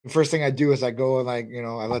The first thing I do is I go and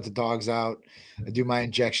I let the dogs out. I do my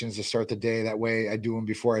injections to start the day. That way I do them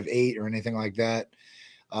before I've ate or anything like that.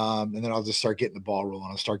 And then I'll just start getting the ball rolling.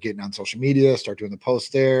 I'll start getting on social media, start doing the posts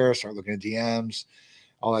there, start looking at DMs,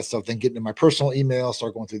 all that stuff. Then get into my personal email,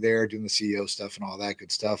 start going through there, doing the CEO stuff and all that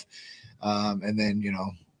good stuff. And then,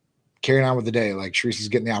 carrying on with the day. Like Sharice's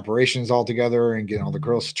getting the operations all together and getting all the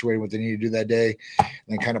girls situated what they need to do that day, and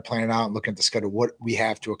then kind of planning out and looking at the schedule, what we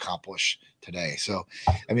have to accomplish today. So,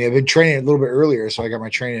 I mean, I've been training a little bit earlier. So I got my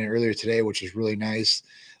training earlier today, which is really nice.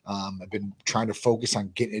 I've been trying to focus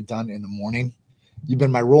on getting it done in the morning. You've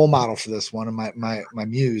been my role model for this one, and my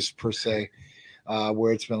muse per se,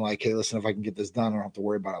 where it's been like, hey, listen, if I can get this done, I don't have to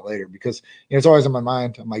worry about it later, because it's always in my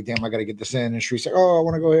mind. I'm like, damn, I got to get this in. And Sharice's like, oh, I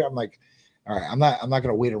want to go here. I'm like, all right, I'm not going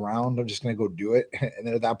to wait around. I'm just going to go do it. And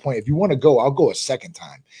then at that point, if you want to go, I'll go a second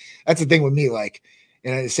time. That's the thing with me. Like,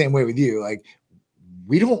 and the same way with you, like,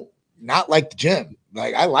 we don't not like the gym.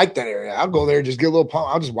 Like, I like that area. I'll go there, just get a little pump.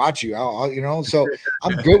 I'll just watch you. So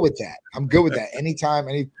I'm good with that. I'm good with that anytime,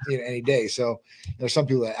 any day. So there's some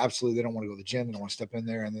people that absolutely, they don't want to go to the gym. They don't want to step in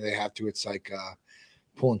there, and then they have to. It's like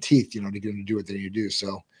pulling teeth, to get them to do what they need to do.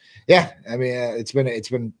 So yeah, I mean, it's been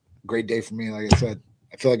a great day for me. Like I said,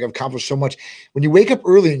 I feel like I've accomplished so much. When you wake up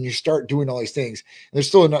early and you start doing all these things, there's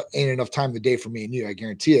still ain't enough time in the day for me and you, I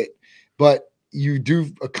guarantee it. But you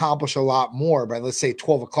do accomplish a lot more by, let's say,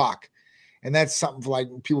 12 o'clock. And that's something for, like,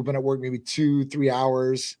 people have been at work maybe 2-3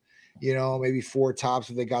 hours, maybe 4 tops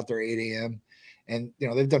if they got there 8 a.m. And,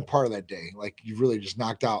 they've done part of that day. Like, you've really just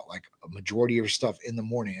knocked out like a majority of your stuff in the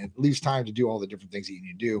morning. It leaves time to do all the different things that you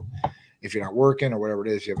need to do if you're not working or whatever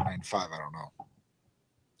it is. You have a 9 to 5. I don't know.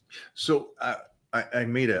 So I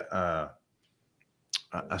made a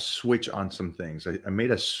switch on some things. I made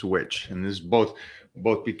a switch, and this is both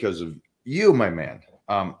because of you, my man.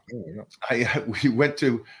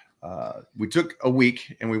 We took a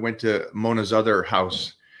week and we went to Mona's other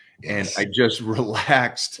house, and I just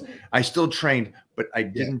relaxed. I still trained, but I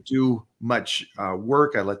didn't do much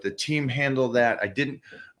work. I let the team handle that.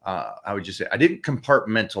 I would just say I didn't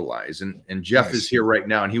compartmentalize. And Jeff is here right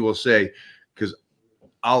now, and he will say, because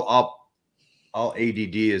I'll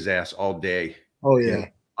ADD his ass all day. Oh yeah.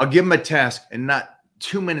 I'll give him a task, and not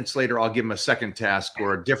 2 minutes later, I'll give him a second task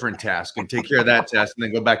or a different task and take care of that task, and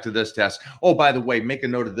then go back to this task. Oh, by the way, make a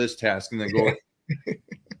note of this task, and then go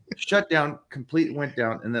shut down, completely went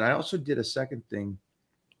down. And then I also did a second thing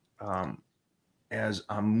as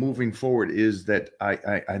I'm moving forward, is that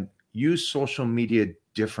I use social media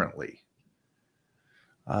differently.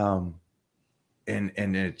 And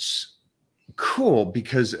it's cool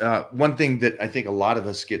because one thing that I think a lot of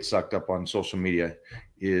us get sucked up on social media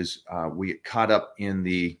is we get caught up in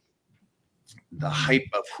the hype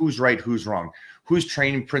of who's right, who's wrong, whose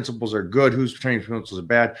training principles are good, whose training principles are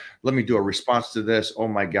bad. Let me do a response to this. Oh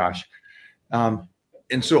my gosh. And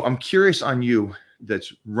so I'm curious on you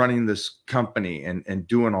that's running this company and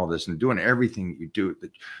doing all this and doing everything you do,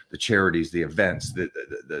 the charities, the events,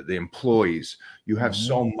 the employees. You have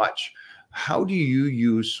so much. How do you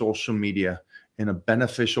use social media in a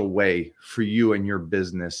beneficial way for you and your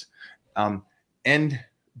business? And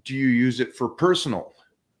do you use it for personal?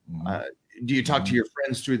 Do you talk to your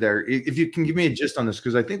friends through there? If you can give me a gist on this,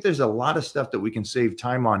 because I think there's a lot of stuff that we can save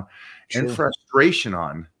time on and frustration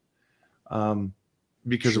on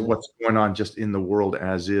because of what's going on just in the world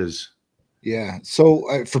as is. Yeah.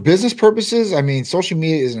 So for business purposes, I mean, social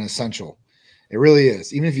media is an essential. It really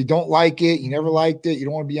is. Even if you don't like it, you never liked it, you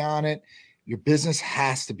don't want to be on it, your business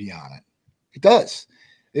has to be on it. It does.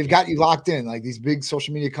 They've got you locked in, like these big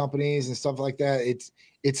social media companies and stuff like that.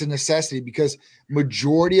 It's a necessity because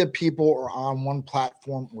majority of people are on one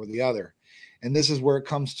platform or the other. And this is where it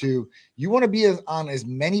comes to, you want to be on as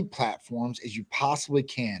many platforms as you possibly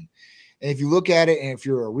can. And if you look at it, and if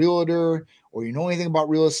you're a realtor or you know anything about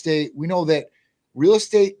real estate, we know that real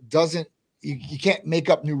estate doesn't, you can't make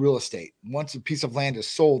up new real estate. Once a piece of land is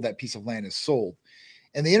sold, that piece of land is sold.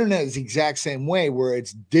 And the internet is the exact same way, where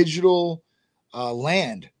it's digital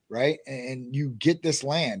land, right? And you get this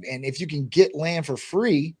land. And if you can get land for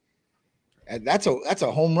free, that's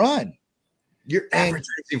a home run. You're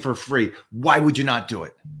advertising for free. Why would you not do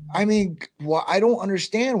it? I mean, well, I don't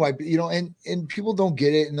understand why, and people don't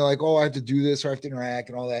get it. And they're like, oh, I have to do this or I have to interact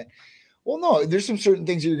and all that. Well, no, there's some certain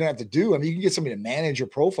things that you're going to have to do. I mean, you can get somebody to manage your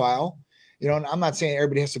profile. And I'm not saying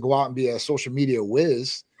everybody has to go out and be a social media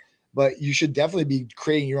whiz, but you should definitely be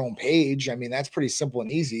creating your own page. I mean, that's pretty simple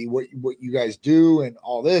and easy, what you guys do and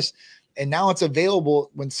all this. And now it's available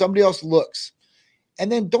when somebody else looks.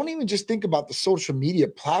 And then don't even just think about the social media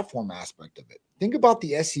platform aspect of it. Think about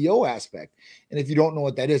the SEO aspect. And if you don't know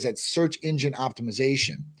what that is, that's search engine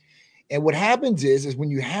optimization. And what happens is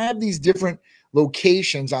when you have these different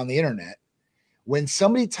locations on the internet, when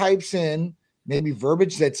somebody types in maybe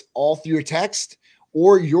verbiage that's all through your text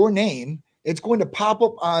or your name, it's going to pop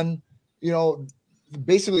up on,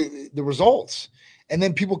 basically the results. And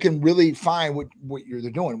then people can really find what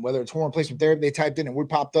they're doing, whether it's hormone replacement therapy, they typed in and we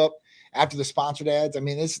popped up after the sponsored ads. I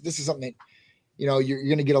mean, this is something that, you're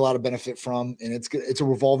going to get a lot of benefit from, and it's a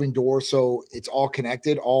revolving door. So it's all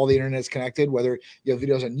connected. All the internet is connected, whether you have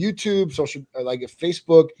videos on YouTube, social, like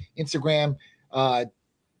Facebook, Instagram,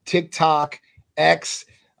 TikTok, X,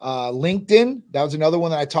 LinkedIn. That was another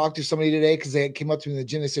one that I talked to somebody today because they came up to me in the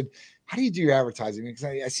gym. They said, how do you do your advertising? Because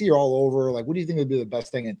I see you're all over. Like, what do you think would be the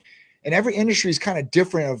best thing? And every industry is kind of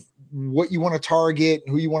different of what you want to target,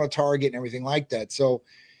 who you want to target, and everything like that. So,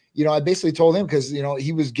 I basically told him because, he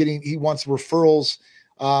wants referrals,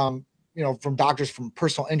 from doctors from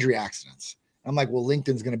personal injury accidents. I'm like, well,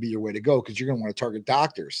 LinkedIn's going to be your way to go because you're going to want to target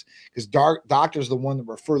doctors because doctors are the one that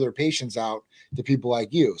refer their patients out to people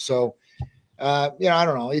like you. So, I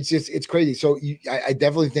don't know. It's crazy. So I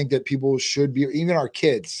definitely think that people should be, even our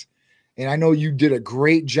kids. And I know you did a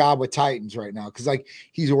great job with Titans right now because, like,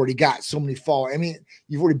 he's already got so many followers. I mean,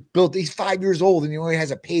 you've already built. He's 5 years old and he already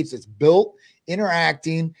has a page that's built,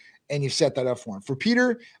 interacting, and you set that up for him. For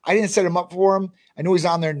Peter, I didn't set him up for him. I know he's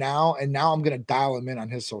on there now, and now I'm going to dial him in on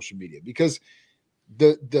his social media because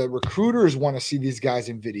the recruiters want to see these guys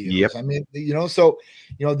in videos. Yep. I mean, so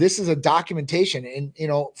this is a documentation, and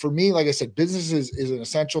for me, like I said, business is an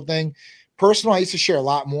essential thing. Personal, I used to share a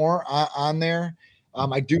lot more on there.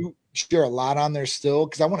 I do share a lot on there still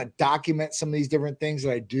because I want to document some of these different things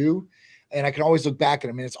that I do, and I can always look back at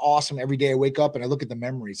them. I mean, it's awesome. Every day I wake up and I look at the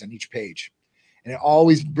memories on each page, and it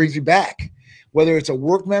always brings me back. Whether it's a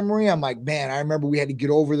work memory, I'm like, man, I remember we had to get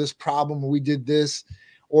over this problem or we did this,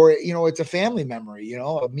 or it's a family memory,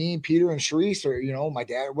 of me and Peter and Sharice, or my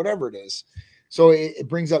dad, or whatever it is. So it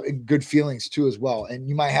brings up good feelings too as well. And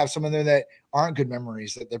you might have some in there that aren't good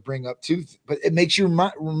memories that they bring up too, but it makes you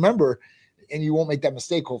remember. And you won't make that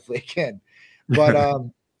mistake, hopefully, again. But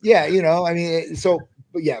yeah, I mean,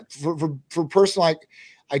 but yeah, for personal,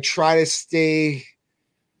 I try to stay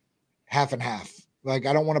half and half. Like,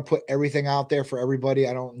 I don't want to put everything out there for everybody.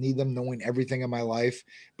 I don't need them knowing everything in my life,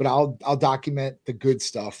 but I'll document the good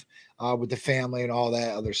stuff with the family and all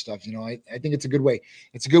that other stuff. I think it's a good way.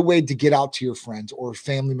 It's a good way to get out to your friends or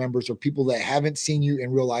family members or people that haven't seen you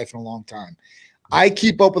in real life in a long time. I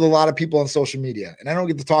keep up with a lot of people on social media, and I don't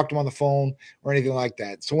get to talk to them on the phone or anything like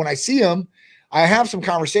that. So when I see them, I have some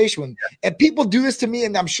conversation with them. And people do this to me,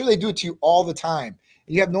 and I'm sure they do it to you all the time.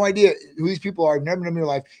 You have no idea who these people are. I've never met them in your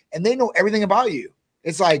life, and they know everything about you.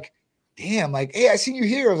 It's like, damn, like, hey, I seen you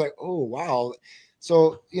here. I was like, oh, wow.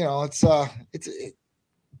 So, it's a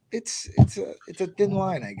thin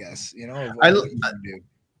line, I guess,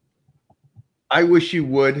 I wish you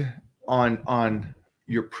would on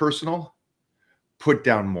your personal put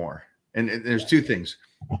down more. And there's two things.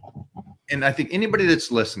 And I think anybody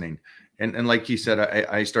that's listening, and like he said,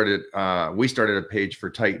 we started a page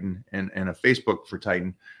for Titan and a Facebook for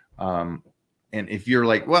Titan. And if you're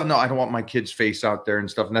like, well, no, I don't want my kid's face out there and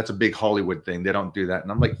stuff. And that's a big Hollywood thing. They don't do that.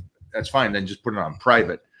 And I'm like, that's fine. Then just put it on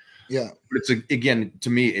private. Yeah. But again,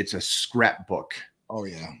 to me, it's a scrapbook. Oh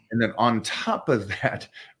yeah. And then on top of that,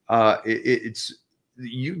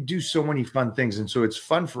 you do so many fun things. And so it's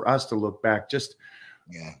fun for us to look back.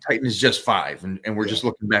 Titan is just 5. And we're just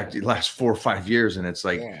looking back to the last 4 or 5 years. And it's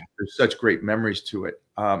like, there's such great memories to it.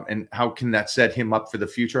 And how can that set him up for the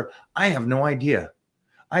future? I have no idea.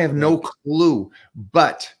 I have no clue,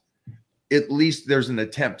 but at least there's an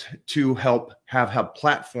attempt to help have a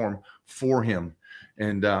platform for him.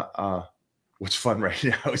 And what's fun right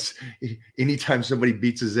now is anytime somebody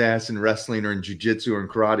beats his ass in wrestling or in jiu-jitsu or in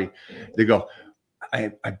karate, they go,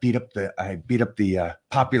 I beat up the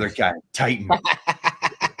popular guy, Titan.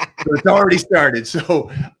 So it's already started. So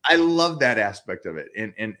I love that aspect of it.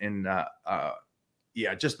 And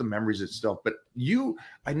yeah, just the memories itself. But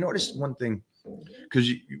I noticed one thing, because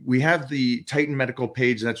we have the Titan medical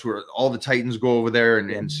page. That's where all the Titans go over there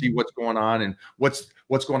and see what's going on and what's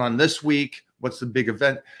going on this week. What's the big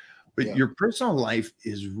event? But your personal life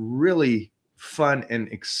is really fun and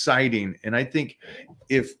exciting. And I think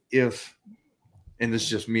if and this is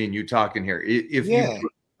just me and you talking here, if you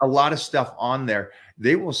put a lot of stuff on there,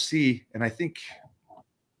 they will see. And I think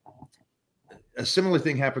a similar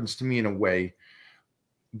thing happens to me in a way,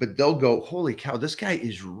 but they'll go, holy cow, this guy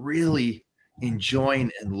is really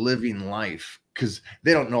enjoying and living life. because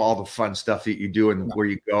they don't know all the fun stuff that you do and where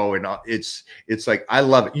you go. And it's like, I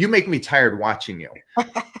love it. You make me tired watching you.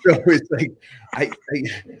 So it's like,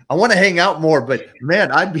 I want to hang out more, but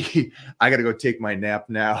man, I got to go take my nap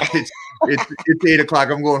now. It's 8 o'clock.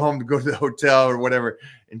 I'm going home to go to the hotel or whatever.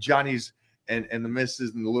 And Johnny's and the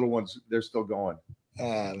missus and the little ones, they're still going.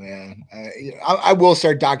 Oh man, I will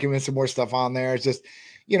start documenting some more stuff on there. It's just,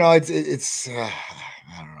 you know, it's I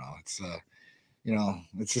don't know. It's you know,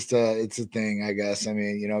 it's just it's a thing, I guess. I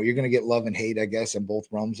mean, you know, you're gonna get love and hate, I guess, in both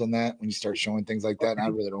realms on that when you start showing things like that. And I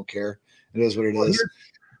really don't care. It is what it is.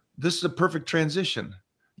 This is a perfect transition.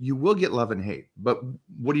 You will get love and hate, but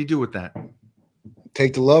what do you do with that?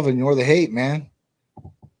 Take the love and ignore the hate, man.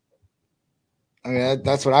 I mean,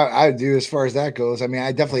 that's what I do as far as that goes. I mean,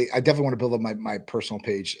 I definitely want to build up my personal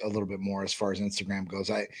page a little bit more as far as Instagram goes.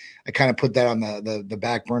 I kind of put that on the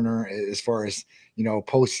back burner as far as, you know,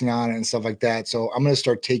 posting on it and stuff like that. So I'm going to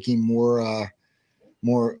start taking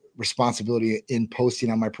more responsibility in posting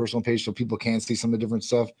on my personal page so people can see some of the different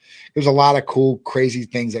stuff. There's a lot of cool, crazy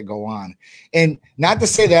things that go on. And not to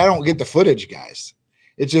say that I don't get the footage, guys.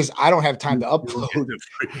 It's just I don't have time to upload.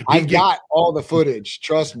 I've got all the footage.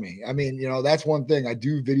 Trust me. I mean, you know, that's one thing. I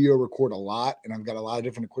do video record a lot, and I've got a lot of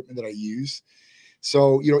different equipment that I use.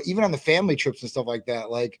 So, you know, even on the family trips and stuff like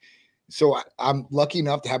that, like, so I'm lucky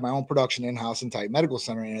enough to have my own production in-house in Titan Medical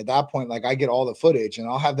Center. And at that point, like, I get all the footage and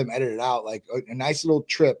I'll have them edit it out, like a nice little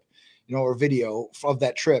trip, you know, or video of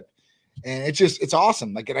that trip. And it's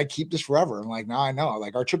awesome. Like, and I keep this forever. I'm like, now I know,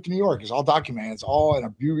 like, our trip to New York is all documented. It's all in a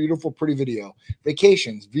beautiful, pretty video.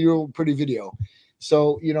 Vacations, beautiful, pretty video.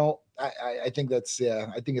 So, you know, I think that's,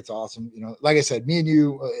 yeah, I think it's awesome. You know, like I said, me and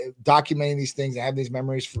you documenting these things and having these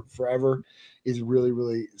memories forever is really,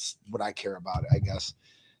 really what I care about, I guess.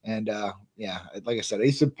 And yeah, like I said, I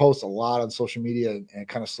used to post a lot on social media and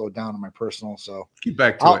kind of slowed down on my personal. So keep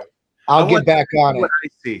back to it. I'll get back on it. I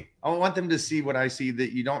see. I want them to see what I see,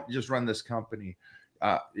 that you don't just run this company.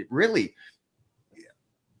 Really,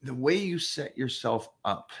 the way you set yourself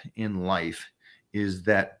up in life is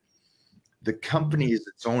that the company is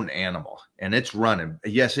its own animal and it's running.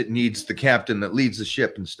 Yes, it needs the captain that leads the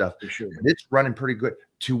ship and stuff. For sure. And it's running pretty good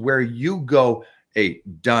to where you go, hey,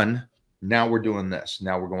 done. Now we're doing this.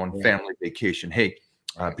 Now we're going family vacation. Hey,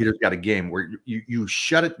 Peter's got a game where you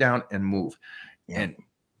shut it down and move. Yeah.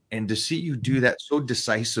 And to see you do that so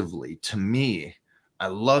decisively, to me, I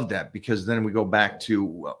love that, because then we go back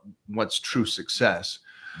to what's true success.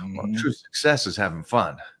 Well, true success is having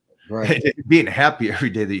fun, right? Being happy every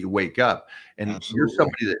day that you wake up. And you're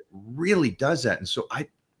somebody that really does that. And so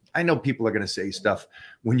I know people are going to say stuff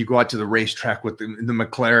when you go out to the racetrack with the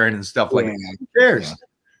McLaren and stuff like that. Who cares? Yeah.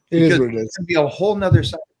 Because there's going to be a whole nother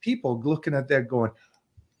side of people looking at that going,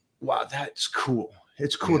 wow, that's cool.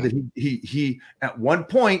 It's cool that he at one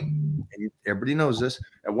point, and everybody knows this,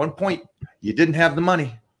 at one point you didn't have the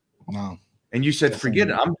money. No. And you said, forget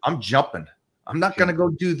it. I'm jumping. I'm not going to go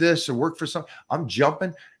do this or work for some. I'm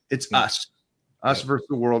jumping. It's us versus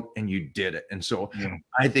the world. And you did it. And so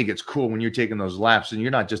I think it's cool when you're taking those laps, and you're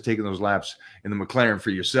not just taking those laps in the McLaren for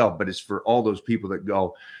yourself, but it's for all those people that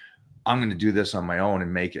go, I'm going to do this on my own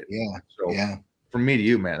and make it. Yeah. So from me to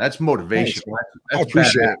you, man, that's motivation. I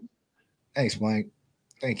appreciate it. Thanks, Mike.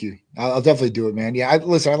 Thank you. I'll definitely do it, man. Yeah,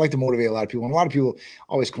 listen, I like to motivate a lot of people. And a lot of people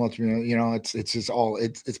always come up to me, you know, it's just all,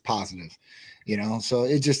 it's positive, you know? So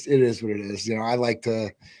it is what it is. You know, I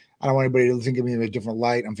don't want anybody to think of me in a different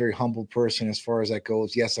light. I'm a very humble person as far as that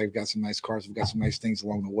goes. Yes, I've got some nice cars. I've got some nice things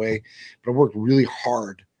along the way, but I worked really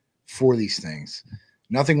hard for these things.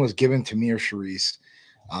 Nothing was given to me or Charisse.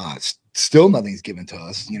 Still nothing's given to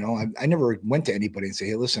us. You know, I never went to anybody and say,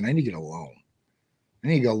 hey, listen, I need to get a loan. I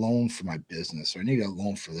need to get a loan for my business, or I need to get a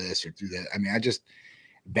loan for this or do that. I mean, I just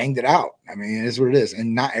banged it out. I mean, it is what it is.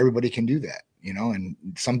 And not everybody can do that, you know, and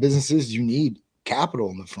some businesses you need capital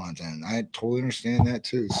in the front end. I totally understand that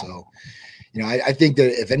too. So, you know, I think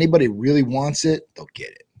that if anybody really wants it, they'll get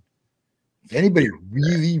it. If anybody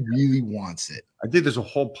really, really wants it. I think there's a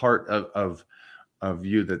whole part of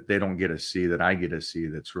you that they don't get to see, that I get to see,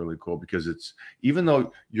 that's really cool, because it's, even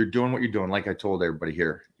though you're doing what you're doing, like I told everybody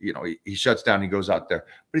here, you know, he shuts down, he goes out there,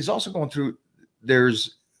 but he's also going through,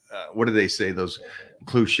 there's what do they say, those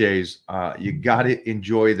cliches, you got to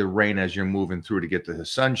enjoy the rain as you're moving through to get to the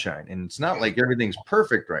sunshine. And it's not like everything's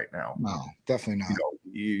perfect right now. No, definitely not.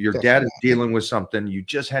 You know, your dad is dealing with something. You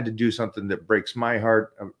just had to do something that breaks my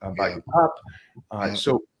heart about your pup.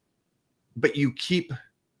 So, but you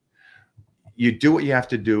do what you have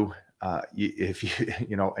to do.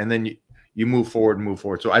 You know, and then you move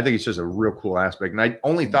forward. So I think it's just a real cool aspect. And I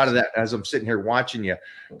only thought of that as I'm sitting here watching you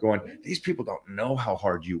going, these people don't know how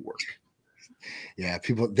hard you work. Yeah,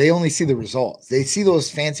 people, they only see the results. They see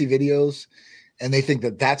those fancy videos and they think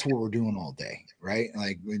that that's what we're doing all day, right?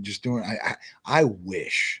 Like we're just doing. I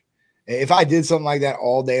wish if I did something like that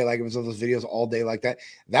all day, like it was those videos all day like that,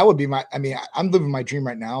 that would be my. I mean, I'm living my dream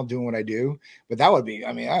right now, doing what I do, but that would be.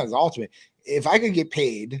 I mean, that is ultimate. If I could get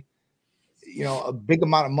paid, you know, a big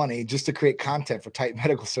amount of money just to create content for Tight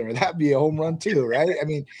Medical Center, that'd be a home run too, right? I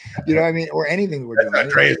mean, you know what I mean? Or anything we're doing. That's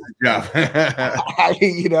a crazy job. I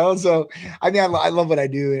mean, you know, so I mean, I love what I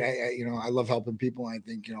do. And you know, I love helping people. I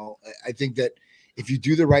think, you know, I think that if you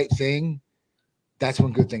do the right thing, that's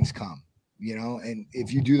when good things come, you know, and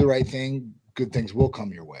if you do the right thing, good things will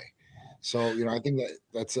come your way. So, you know, I think that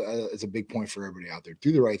it's a big point for everybody out there.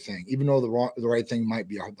 Do the right thing, even though the right thing might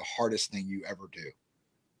be the hardest thing you ever do.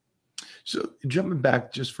 So jumping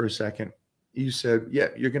back just for a second, you said, yeah,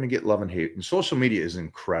 you're going to get love and hate. And social media is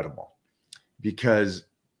incredible because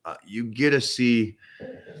you get to see,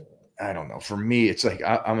 I don't know, for me, it's like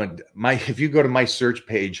if you go to my search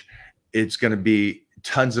page, it's going to be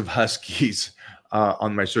tons of huskies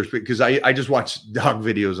on my search page because I just watch dog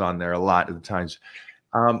videos on there a lot of the times.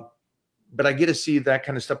 But I get to see that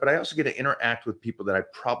kind of stuff. But I also get to interact with people that I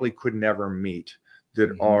probably could never meet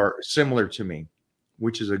that are similar to me,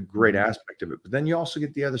 which is a great aspect of it. But then you also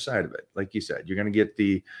get the other side of it. Like you said, you're going to get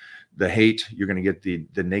the hate, you're going to get the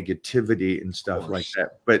negativity and stuff like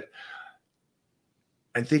that. But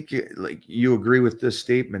I think like you agree with this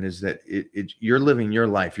statement is that you're living your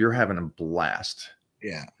life. You're having a blast.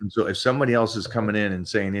 Yeah. And so if somebody else is coming in and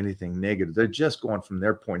saying anything negative, they're just going from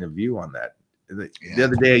their point of view on that. The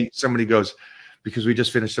other day, somebody goes, because we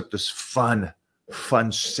just finished up this fun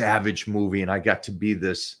Savage movie, and I got to be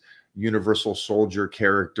this Universal Soldier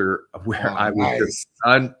character where I was just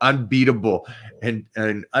unbeatable and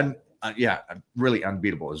really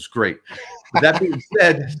unbeatable. It was great. But that being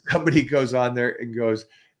said, somebody goes on there and goes,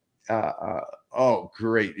 oh,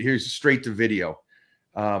 great. Here's straight to video.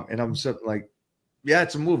 And I'm something like, yeah,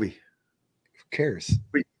 it's a movie. Who cares?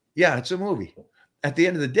 But yeah, it's a movie. At the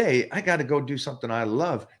end of the day, I got to go do something I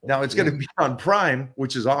love. Now it's going to be on Prime,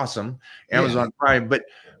 which is awesome. Amazon Prime. But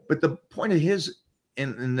the point of his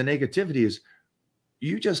in the negativity is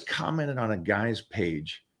you just commented on a guy's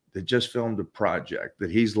page that just filmed a project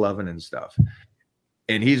that he's loving and stuff.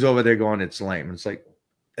 And he's over there going, it's lame. And it's like,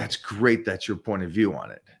 that's great. That's your point of view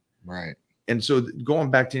on it. Right. And so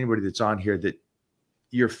going back to anybody that's on here, that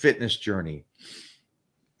your fitness journey,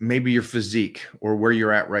 maybe your physique or where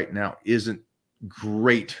you're at right now isn't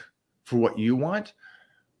great for what you want,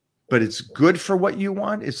 but it's good for what you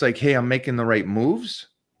want. It's like, hey, I'm making the right moves.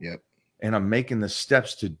 Yep. And I'm making the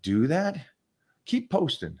steps to do that. Keep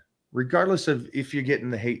posting, regardless of if you're getting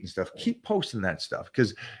the hate and stuff. Keep posting that stuff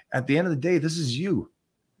because at the end of the day, this is you.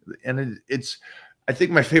 And it's, I think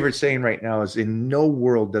my favorite saying right now is in no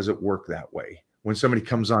world does it work that way. When somebody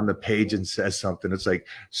comes on the page and says something, it's like,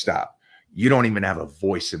 stop. You don't even have a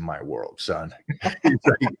voice in my world, son. It's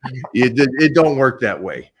like, it don't work that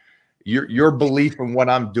way. Your belief in what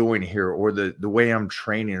I'm doing here or the way I'm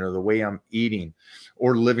training or the way I'm eating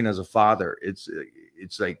or living as a father, it's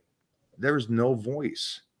like there's no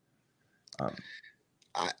voice.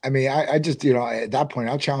 I mean, I just, you know, at that point,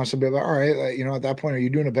 I'll challenge somebody about, all right, you know, at that point, are you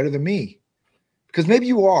doing it better than me? Because maybe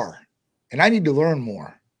you are, and I need to learn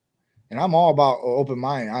more. And I'm all about open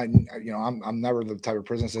mind. I'm never the type of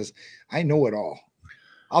person that says, I know it all.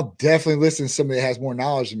 I'll definitely listen to somebody that has more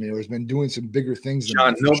knowledge than me or has been doing some bigger things than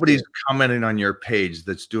John, me. nobody's commenting on your page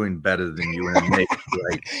that's doing better than you and me.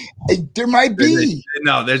 Like, there might be.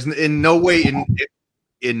 No, there's in no way,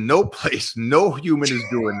 in no place, no human is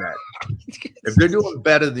doing that. If they're doing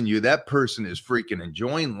better than you, that person is freaking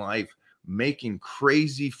enjoying life, making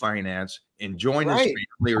crazy finance, enjoying his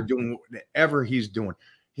family, or doing whatever he's doing.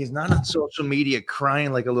 He's not on social media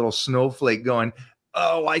crying like a little snowflake going,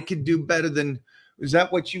 oh, I could do better than, is that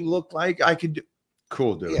what you look like? I could do.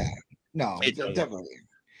 Cool, dude. Yeah, no, definitely.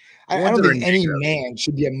 I don't think any man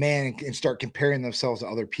should be a man and start comparing themselves to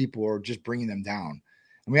other people or just bringing them down.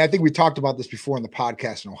 I mean, I think we talked about this before in the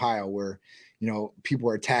podcast in Ohio where, you know, people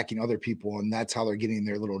are attacking other people and that's how they're getting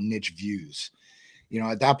their little niche views. You know,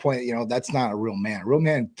 at that point, you know, that's not a real man. A real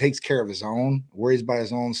man takes care of his own, worries about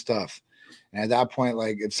his own stuff. And at that point,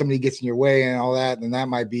 like if somebody gets in your way and all that, then that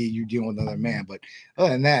might be you dealing with another man. But other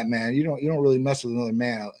than that, man, you don't really mess with another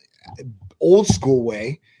man. Old school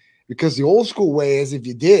way, because the old school way is if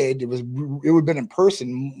you did, it would have been in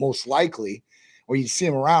person most likely, or you'd see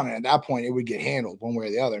him around, and at that point it would get handled one way or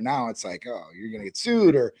the other. Now it's like, oh, you're gonna get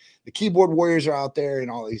sued, or the keyboard warriors are out there,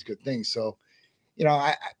 and all these good things. So, you know,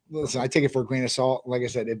 I listen. I take it for a grain of salt. Like I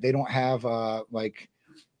said, if they don't have like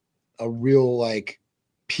a real like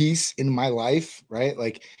peace in my life, right?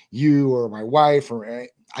 Like you or my wife, or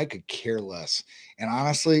I could care less. And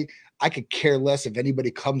honestly, I could care less if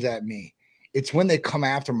anybody comes at me. It's when they come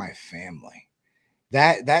after my family.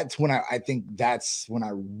 That's when I think that's when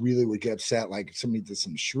I really would get upset. Like if somebody did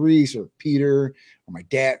some Tsikouris or Peter or my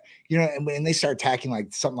dad, you know, and when they start attacking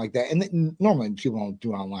like something like that, and normally people don't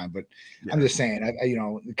do it online, but yeah. I'm just saying, you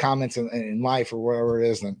know, the comments in life or whatever it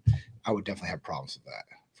is, then I would definitely have problems with that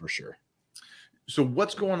for sure. So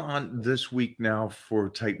what's going on this week now for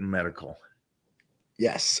Titan Medical?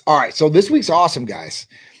 Yes. All right. So this week's awesome, guys.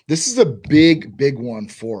 This is a big, big one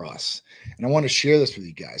for us. And I want to share this with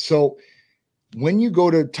you guys. So when you go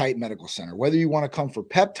to Titan Medical Center, whether you want to come for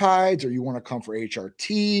peptides or you want to come for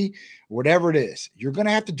HRT, whatever it is, you're going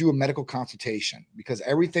to have to do a medical consultation because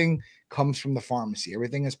everything comes from the pharmacy.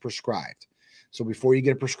 Everything is prescribed. So before you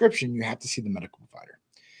get a prescription, you have to see the medical provider.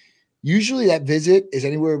 Usually that visit is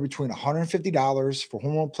anywhere between $150 for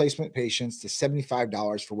hormone replacement patients to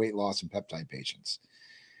 $75 for weight loss and peptide patients.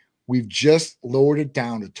 We've just lowered it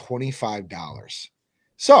down to $25.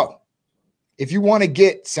 So if you want to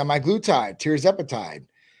get semaglutide, tirzepatide,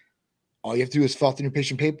 all you have to do is fill out the new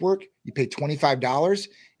patient paperwork. You pay $25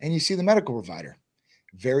 and you see the medical provider.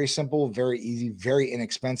 Very simple, very easy, very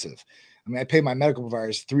inexpensive. I mean, I pay my medical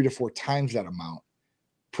providers 3 to 4 times that amount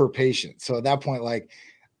per patient. So at that point, like,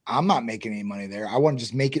 I'm not making any money there. I want to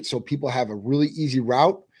just make it so people have a really easy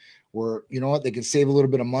route where, you know what, they can save a little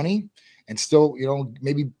bit of money and still, you know,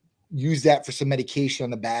 maybe use that for some medication on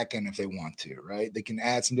the back end if they want to, right? They can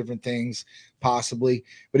add some different things possibly,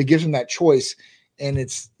 but it gives them that choice. And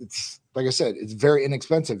it's like I said, it's very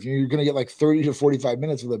inexpensive. You're going to get like 30 to 45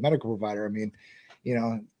 minutes with a medical provider. I mean, you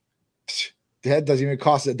know, that doesn't even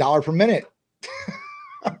cost $1 per minute.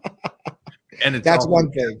 And it's that's one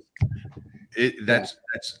thing. That's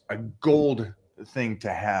a gold thing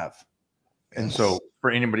to have. And so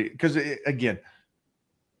for anybody, because again,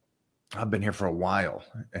 I've been here for a while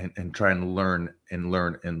and trying to learn.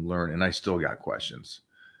 And I still got questions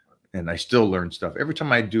and I still learn stuff. Every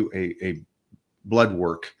time I do a blood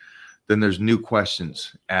work, then there's new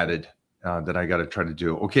questions added that I got to try to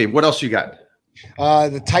do. Okay. What else you got?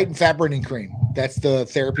 The Titan Fat Burning Cream. That's the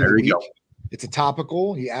therapy of the week. Go. It's a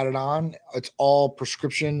topical. You add it on. It's all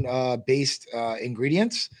prescription based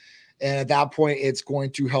ingredients. And at that point, it's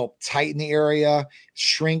going to help tighten the area,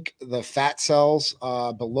 shrink the fat cells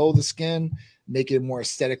below the skin, make it a more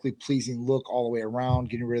aesthetically pleasing look all the way around,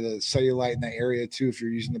 getting rid of the cellulite in that area too. If you're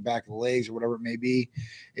using the back of the legs or whatever it may be,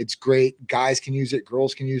 it's great. Guys can use it.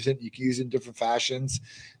 Girls can use it. You can use it in different fashions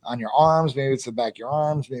on your arms. Maybe it's the back of your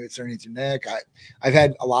arms. Maybe it's underneath your neck. I've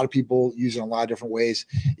had a lot of people use it in a lot of different ways.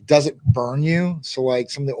 It doesn't burn you. So like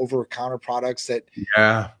some of the over-the-counter products that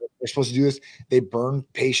they're supposed to do this, they burn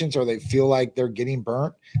patients or they feel like they're getting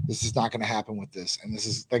burnt. This is not going to happen with this. And this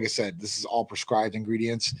is, like I said, this is all prescribed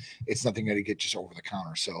ingredients. It's nothing going to get just over the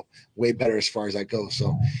counter. So way better as far as that goes.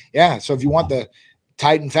 So yeah. So if you want the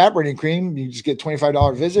Titan Fat Burning Cream, you just get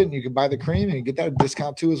 $25 visit and you can buy the cream and you get that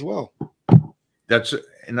discount too as well.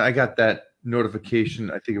 And I got that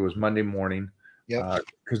notification. I think it was Monday morning. Yeah.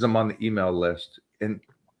 Because I'm on the email list. And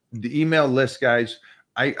the email list, guys,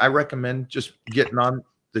 I recommend just getting on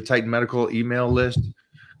the Titan Medical email list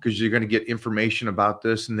because you're going to get information about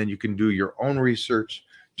this and then you can do your own research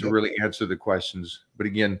to really answer the questions. But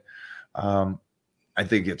again, I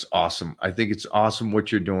think it's awesome. I think it's awesome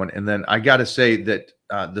what you're doing. And then I got to say that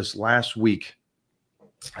this last week,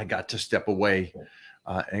 I got to step away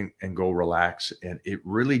and go relax. And it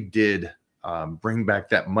really did bring back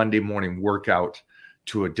that Monday morning workout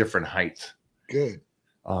to a different height. Good.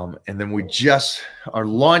 And then we just are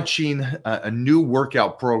launching a new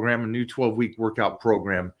workout program, a new 12-week workout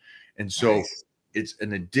program. And so it's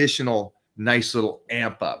an additional nice little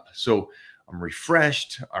amp up. So I'm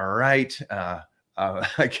refreshed. All right.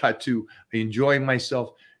 I got to enjoy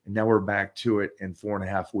myself. And now we're back to it and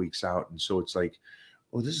 4.5 weeks out. And so it's like,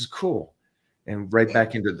 oh, this is cool. And right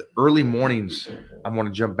back into the early mornings, I want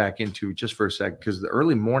to jump back into just for a sec because the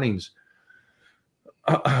early mornings,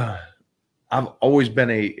 I've always been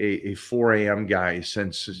a 4 a.m. guy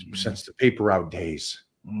since the paper route days.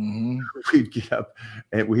 Mm-hmm. We'd get up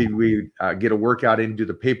and we'd get a workout in, do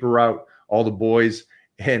the paper route, all the boys,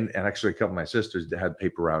 and actually a couple of my sisters that had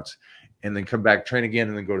paper routes, and then come back, train again,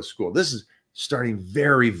 and then go to school. This is starting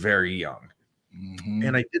very, very young. Mm-hmm.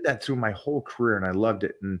 And I did that through my whole career, and I loved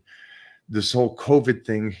it. And this whole COVID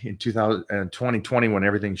thing in 2020, when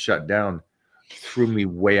everything shut down, threw me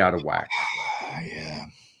way out of whack. Yeah.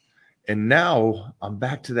 And now I'm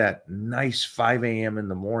back to that nice 5 a.m. in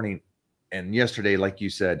the morning. And yesterday, like you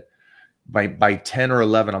said, by 10 or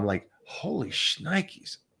 11, I'm like, holy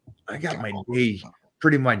shnikes, I got my day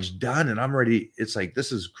pretty much done, and I'm ready. It's like,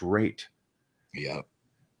 this is great. Yeah.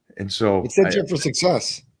 And so It sets you up for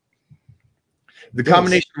success. The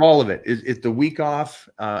combination of all of it is the week off,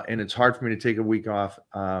 and it's hard for me to take a week off,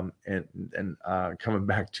 and coming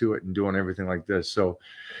back to it and doing everything like this. So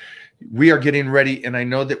we are getting ready, and I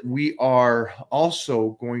know that we are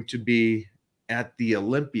also going to be at the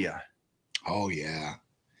Olympia. Oh yeah,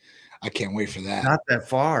 I can't wait for that. Not that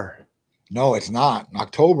far. No, it's not. In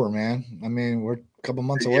October, man. I mean, we're a couple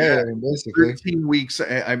months away. I mean, basically 13 weeks.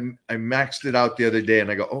 I maxed it out the other day,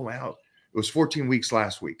 and I go, oh wow, it was 14 weeks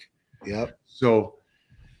last week. Yep. So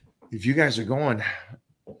if you guys are going,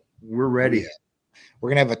 we're ready. Yeah. We're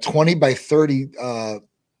gonna have a 20 by 30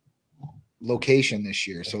 location this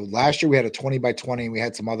year. So last year we had a 20 by 20. We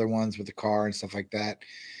had some other ones with the car and stuff like that.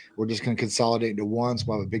 We're just going to consolidate into one. So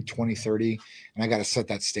we'll have a big 20, 30, and I got to set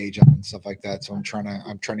that stage up and stuff like that. So I'm trying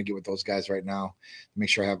to get with those guys right now to make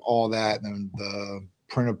sure I have all that, and then the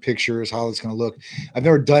print of pictures, how it's going to look. I've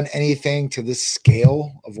never done anything to this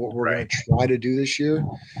scale of what we're going to try to do this year.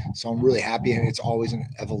 So I'm really happy. And it's always an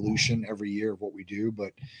evolution every year of what we do.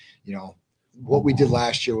 But, you know, what we did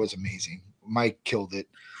last year was amazing. Mike killed it.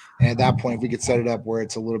 And at that point, if we could set it up where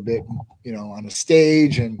it's a little bit, you know, on a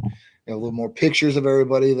stage and a little more pictures of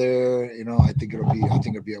everybody there, you know, I think it'll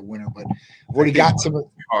be a winner. But I've already got some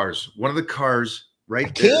cars. One of the cars right I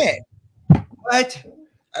can't. There.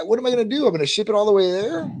 What am I going to do? I'm going to ship it all the way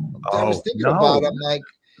there. I was thinking about it. I'm like,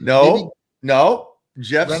 no.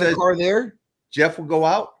 Jeff rent says a car there. Jeff will go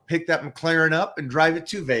out, pick that McLaren up, and drive it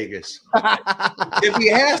to Vegas. If he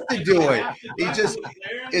has to do it,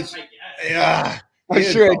 I'm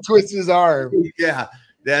sure I twist his arm. Yeah,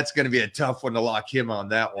 that's going to be a tough one to lock him on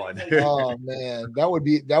that one. Oh man, that would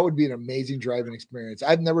be an amazing driving experience.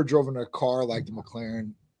 I've never driven a car like the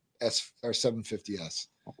McLaren S or 750S.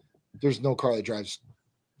 There's no car that drives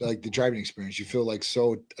like the driving experience. You feel like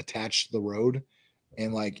so attached to the road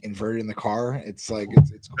and like inverted in the car. It's like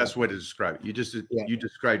it's cool. Best way to describe it. You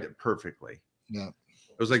described it perfectly. Yeah,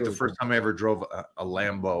 it was like the first time I ever drove a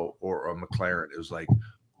Lambo or a McLaren. It was like,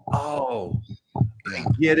 oh, I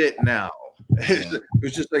get it now. Yeah. It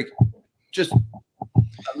was just like a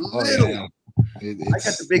little. Yeah. I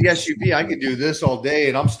got the big SUV. I could do this all day,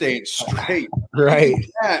 and I'm staying straight. Right.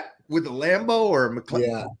 With a Lambo or a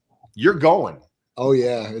McLaren, you're going. Oh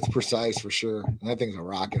yeah, it's precise for sure. And that thing's a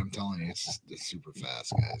rocket. I'm telling you, it's super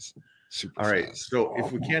fast, guys. Super. All right. Fast. So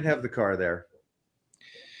if we can't have the car there,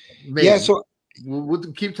 maybe. Yeah. So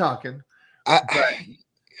we'll keep talking.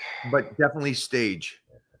 But definitely stage.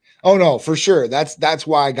 Oh no, for sure. That's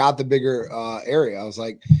why I got the bigger area. I was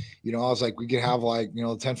like, we could have like, a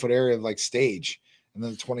 10-foot area of like stage, and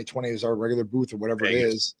then the 2020 is our regular booth or whatever it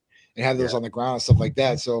is, and have those on the ground and stuff like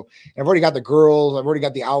that. So I've already got the girls, I've already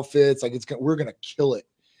got the outfits. Like we're gonna kill it.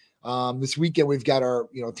 This weekend we've got our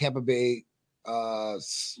Tampa Bay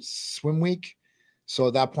swim week. So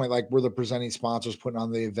at that point, like we're the presenting sponsors putting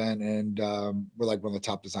on the event, and we're like one of the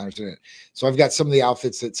top designers in it. So I've got some of the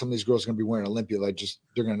outfits that some of these girls are going to be wearing at Olympia. Like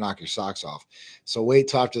they're going to knock your socks off. So wait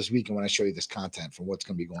till after this weekend when I show you this content from what's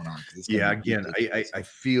going to be going on. Again, I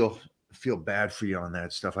feel bad for you on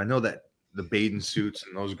that stuff. I know that the bathing suits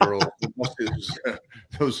and those girls,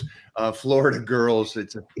 those Florida girls,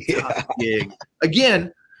 it's a tough gig.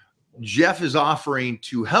 Again, Jeff is offering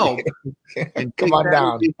to help and come on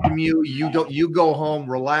down from you. You go home,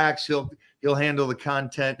 relax. He'll handle the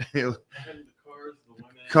content.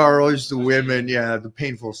 Cars, the women, the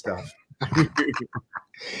painful stuff.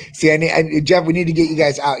 See, Jeff, we need to get you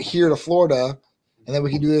guys out here to Florida, and then we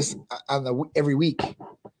can do this on every week.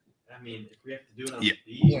 I mean, if we have to do it on the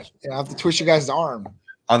beach, I have to twist your guys' arm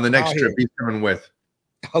on the next trip. He's coming with.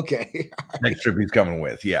 Okay, next trip he's coming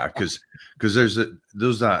with. Yeah, because there's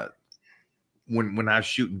those when I was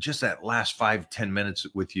shooting just that last 5-10 minutes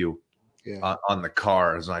with you on the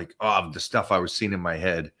car, I was like, the stuff I was seeing in my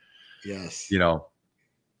head. Yes. That's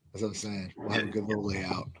what I'm saying. We'll have a good little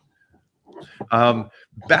layout.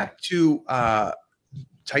 Back to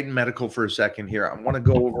Titan Medical for a second here. I want to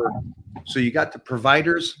go over. So you got the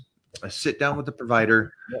providers. I sit down with the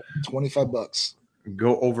provider. $25.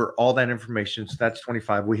 Go over all that information. So that's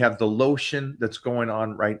 $25. We have the lotion that's going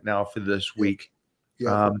on right now for this week.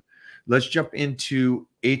 Yeah. Let's jump into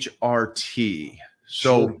HRT.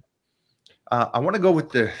 So I want to go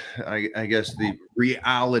with I guess the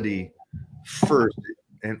reality first,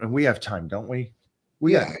 and we have time, don't we?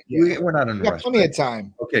 We're not in a rush. Plenty of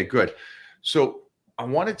time. Okay, good. So I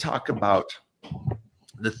want to talk about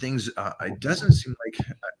the things. It doesn't seem like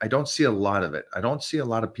I don't see a lot of it. I don't see a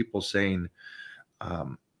lot of people saying,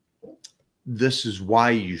 this is why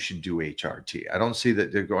you should do HRT. I don't see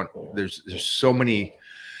that they're going, there's so many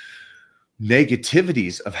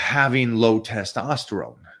negativities of having low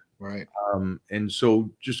testosterone. Right. And so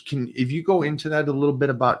if you go into that a little bit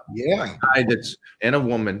about a guy and a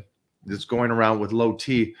woman that's going around with low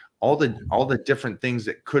T, all the different things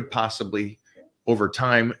that could possibly over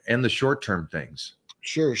time and the short-term things.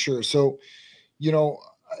 Sure. So,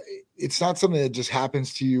 it's not something that just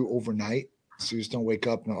happens to you overnight. So you just don't wake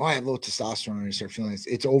up and, I have low testosterone and you start feeling this.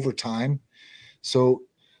 It's over time. So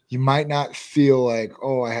you might not feel like,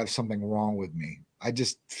 I have something wrong with me. I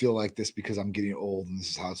just feel like this because I'm getting old and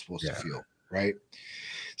this is how it's supposed to feel. Right.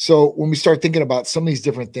 So when we start thinking about some of these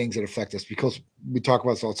different things that affect us, because we talk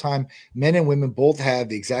about this all the time, men and women both have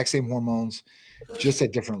the exact same hormones, just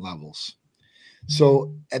at different levels.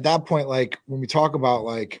 So at that point, like when we talk about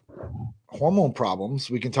like hormone problems,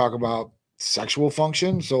 we can talk about sexual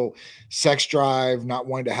function. So sex drive, not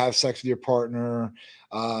wanting to have sex with your partner,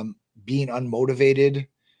 being unmotivated,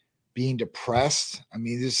 being depressed. I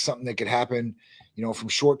mean, this is something that could happen, from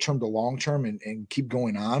short-term to long-term and keep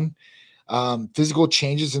going on. Physical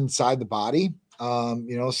changes inside the body.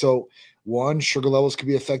 So one, sugar levels could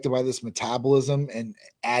be affected by this metabolism and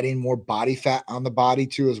adding more body fat on the body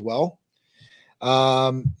too, as well.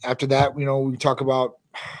 After that, we talk about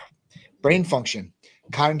brain function,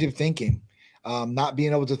 cognitive thinking, not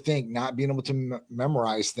being able to think, not being able to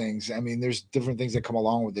memorize things. I mean, there's different things that come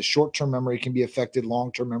along with this. Short-term memory can be affected.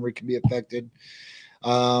 Long-term memory can be affected.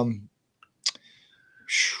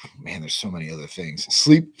 Man, there's so many other things.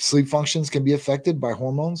 Sleep functions can be affected by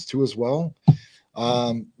hormones too, as well.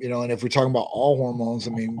 And if we're talking about all hormones,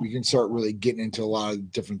 I mean, we can start really getting into a lot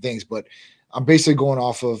of different things, but I'm basically going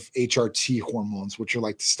off of HRT hormones, which are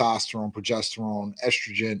like testosterone, progesterone,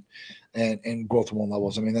 estrogen, and growth hormone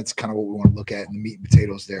levels. I mean, that's kind of what we want to look at in the meat and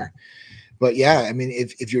potatoes there. But yeah, I mean,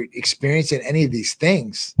 if you're experiencing any of these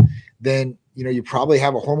things, then, you probably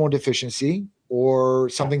have a hormone deficiency or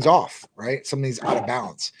something's off, right? Something's out of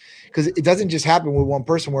balance, because it doesn't just happen with one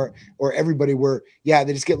person or everybody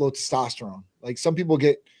they just get low testosterone. Like some people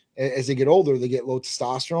as they get older, they get low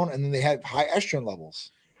testosterone and then they have high estrogen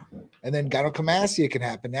levels. And then gynecomastia can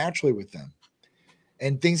happen naturally with them.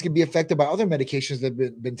 And things can be affected by other medications that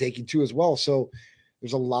have been taking too as well. So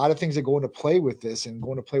there's a lot of things that go into play with this and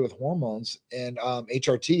go into play with hormones and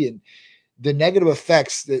HRT and the negative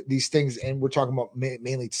effects that these things, and we're talking about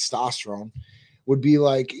mainly testosterone, would be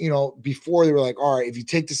like, before they were like, all right, if you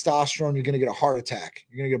take testosterone, you're going to get a heart attack.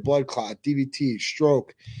 You're going to get a blood clot, DVT,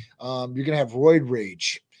 stroke. You're going to have roid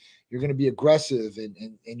rage. You're going to be aggressive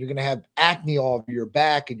and you're going to have acne all over your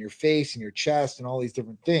back and your face and your chest and all these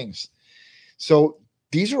different things. So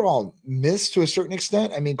these are all myths to a certain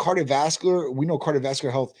extent. I mean, we know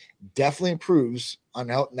cardiovascular health definitely improves on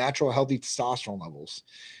natural healthy testosterone levels.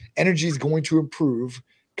 Energy is going to improve.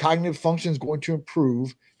 Cognitive function is going to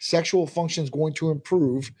improve. Sexual function is going to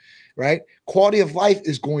improve, right? Quality of life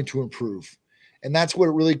is going to improve. And that's what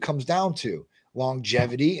it really comes down to.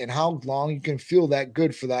 Longevity and how long you can feel that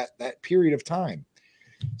good for that period of time.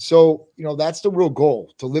 So, that's the real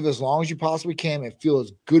goal, to live as long as you possibly can and feel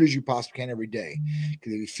as good as you possibly can every day.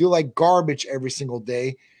 Because if you feel like garbage every single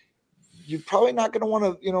day, you're probably not going to want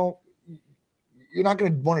to, you're not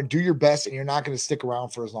going to want to do your best, and you're not going to stick around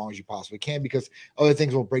for as long as you possibly can, because other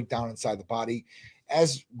things will break down inside the body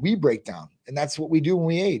as we break down. And that's what we do when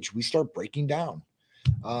we age. We start breaking down.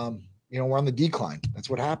 We're on the decline. That's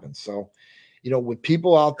what happens. So, with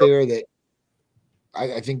people out there that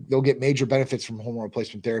I think they'll get major benefits from hormone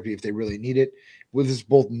replacement therapy if they really need it, with this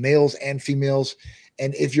both males and females.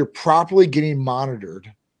 And if you're properly getting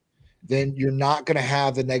monitored, then you're not going to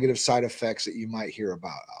have the negative side effects that you might hear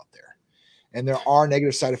about out there. And there are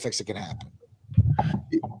negative side effects that can happen.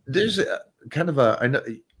 There's I know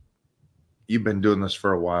you've been doing this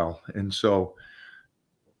for a while. And so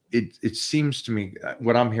it seems to me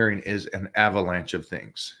what I'm hearing is an avalanche of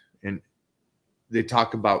things. And they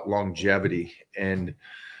talk about longevity and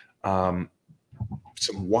some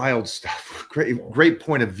wild stuff. Great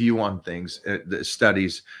point of view on things. The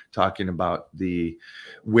studies talking about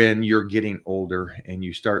when you're getting older and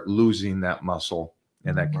you start losing that muscle,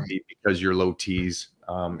 and that can be because you're low T's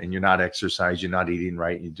and you're not exercising, you're not eating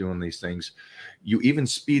right, you're doing these things. You even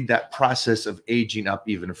speed that process of aging up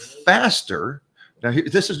even faster. Now,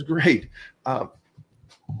 this is great.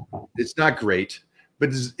 It's not great, but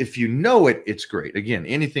if you know it, it's great. Again,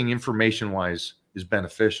 anything information-wise is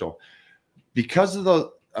beneficial. Because of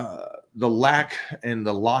the lack and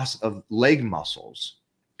the loss of leg muscles,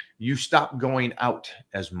 you stop going out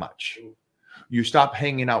as much. You stop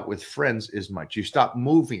hanging out with friends as much. You stop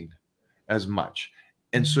moving as much.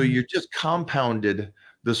 And so you're just compounded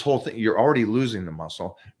this whole thing, you're already losing the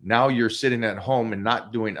muscle. Now you're sitting at home and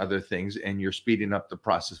not doing other things, and you're speeding up the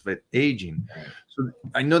process of it aging. So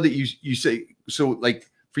I know that you say, so like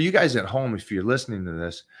for you guys at home, if you're listening to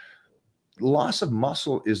this, loss of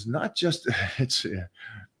muscle is not just,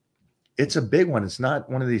 it's a big one. It's not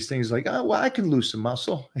one of these things like, oh, well, I can lose some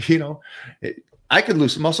muscle. You know, I could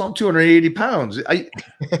lose some muscle. I'm 280 pounds.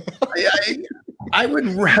 I would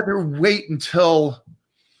rather wait until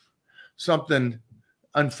something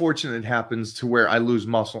unfortunate happens to where I lose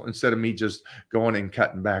muscle instead of me just going and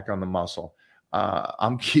cutting back on the muscle.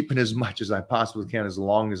 I'm keeping as much as I possibly can, as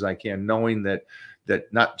long as I can, knowing that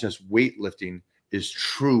not just weightlifting is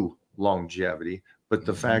true longevity, but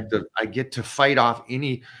the fact that I get to fight off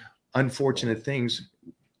any unfortunate things.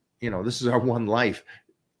 You know, this is our one life.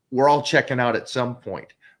 We're all checking out at some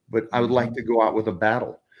point, but I would like to go out with a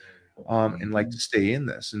battle, and like to stay in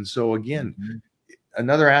this. And so again,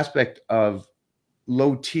 another aspect of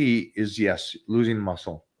low T is, yes, losing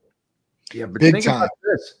muscle. Yeah, but think about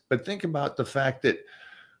this. But think about the fact that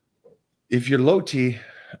if you're low T,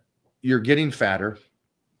 you're getting fatter,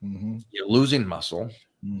 you're losing muscle.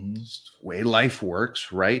 It's the way life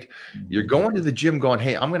works, right? You're going to the gym going,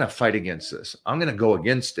 hey, I'm going to fight against this. I'm going to go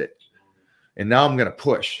against it. And now I'm going to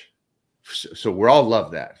push. So we all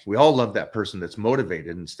love that. We all love that person that's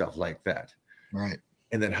motivated and stuff like that. Right.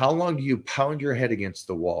 And then how long do you pound your head against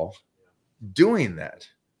the wall doing that?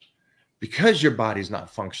 Because your body's not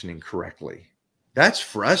functioning correctly. That's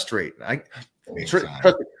frustrating.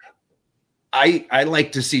 I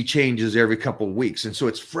like to see changes every couple of weeks. And so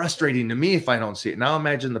it's frustrating to me if I don't see it. Now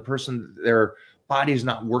imagine the person, their body's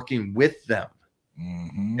not working with them.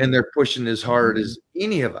 And they're pushing as hard as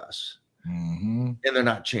any of us. And they're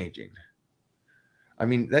not changing. I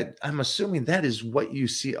mean, that I'm assuming that is what you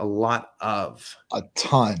see a lot of. A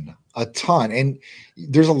ton. And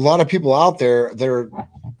there's a lot of people out there. They're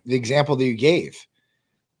the example that you gave.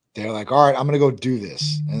 They're like, all right, I'm going to go do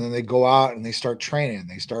this. And then they go out and they start training.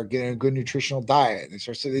 They start getting a good nutritional diet.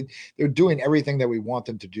 They're doing everything that we want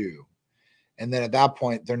them to do. And then at that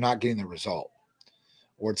point, they're not getting the result,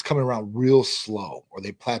 or it's coming around real slow, or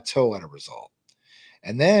they plateau at a result.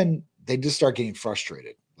 And then they just start getting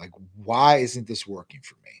frustrated. Like, why isn't this working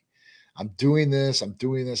for me? I'm doing this, and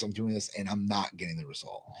I'm not getting the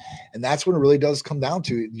result. And that's when it really does come down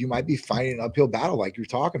to, you might be fighting an uphill battle like you're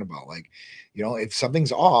talking about. Like, you know, if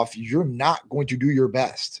something's off, you're not going to do your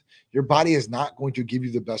best. Your body is not going to give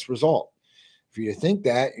you the best result. For you to think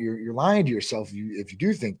that, you're lying to yourself if you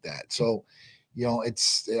do think that. So, you know,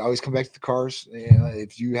 I always come back to the cars. You know,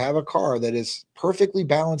 if you have a car that is perfectly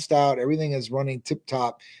balanced out, everything is running tip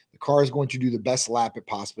top, the car is going to do the best lap it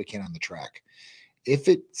possibly can on the track. If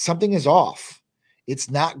something is off, it's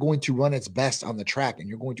not going to run its best on the track, and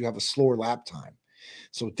you're going to have a slower lap time.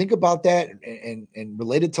 So think about that and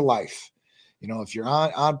relate it to life. You know, if you're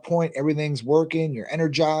on point, everything's working, you're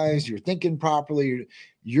energized, you're thinking properly,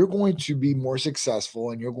 you're going to be more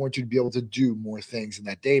successful, and you're going to be able to do more things in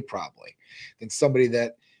that day probably than somebody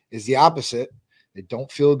that is the opposite. They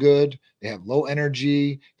don't feel good. They have low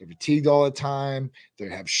energy. They're fatigued all the time. They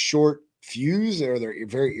have short fuse, or they're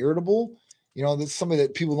very irritable. You know, that's somebody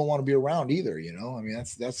that people don't want to be around either. You know, I mean,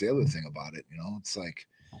 that's the other thing about it. You know, it's like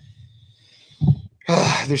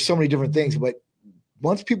there's so many different things, but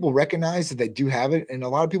once people recognize that they do have it, and a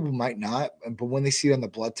lot of people might not, but when they see it on the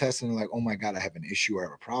blood test and they're like, oh my God, I have an issue, or I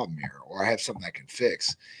have a problem here, or I have something I can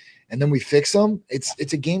fix, and then we fix them, it's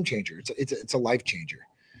a game changer. It's a life changer.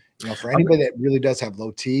 You know, for anybody that really does have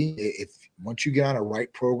low T, if once you get on a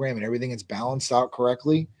right program and everything is balanced out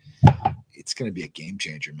correctly, it's going to be a game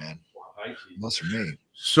changer, man. Most for me.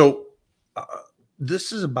 So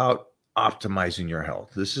this is about optimizing your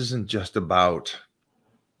health. This isn't just about,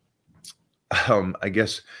 I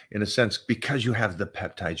guess, in a sense, because you have the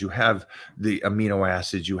peptides, you have the amino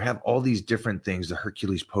acids, you have all these different things, the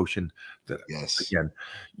Hercules potion. That, yes, again,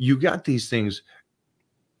 you got these things.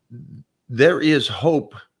 There is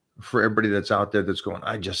hope for everybody that's out there that's going,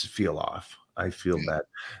 I just feel off. I feel bad.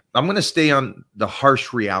 I'm going to stay on the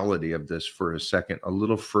harsh reality of this for a second, a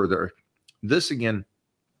little further. This, again,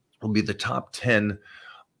 will be the top 10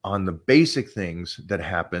 on the basic things that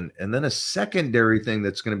happen, and then a secondary thing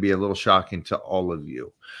that's going to be a little shocking to all of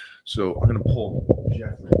you. So I'm going to pull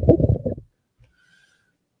Jeffrey.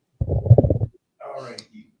 All right,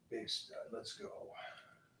 you big stud. Let's go.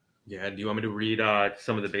 Yeah, do you want me to read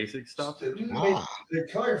some of the basic stuff?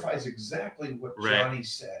 It clarifies exactly what Johnny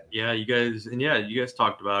said. Yeah, you guys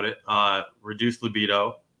talked about it. Reduced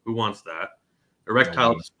libido. Who wants that?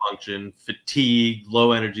 Erectile dysfunction, fatigue,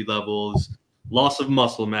 low energy levels, loss of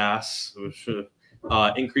muscle mass,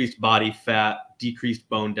 increased body fat, decreased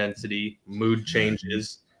bone density, mood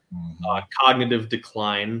changes, cognitive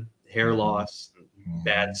decline, hair loss,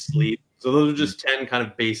 bad sleep. So those are just 10 kind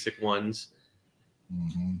of basic ones.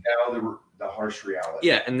 Now the harsh reality.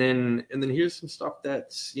 Yeah, and then here's some stuff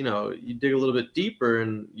that's, you know, you dig a little bit deeper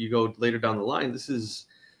and you go later down the line. This is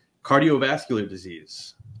cardiovascular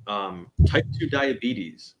disease, type 2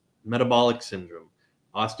 diabetes, metabolic syndrome,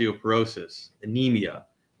 osteoporosis, anemia,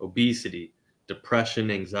 obesity, depression,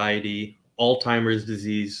 anxiety, Alzheimer's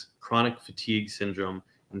disease, chronic fatigue syndrome,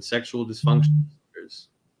 and sexual dysfunction disorders.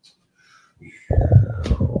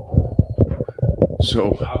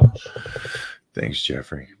 So, thanks,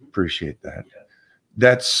 Jeffrey. Appreciate that.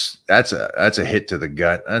 That's a hit to the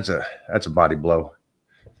gut. That's a body blow.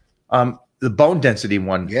 The bone density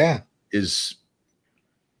one, is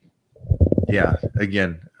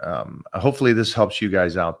again. Hopefully, this helps you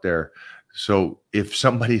guys out there. So, if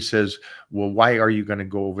somebody says, "Well, why are you going to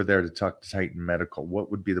go over there to talk to Titan Medical?" What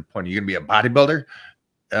would be the point? Are you going to be a bodybuilder?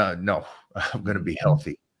 No, I'm going to be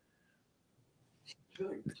healthy.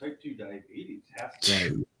 Type 2 diabetes has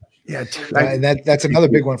to. Yeah, and that's another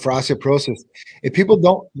big one for osteoporosis. If people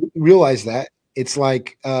don't realize that, it's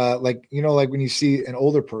like you know, like when you see an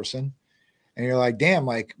older person and you're like, damn,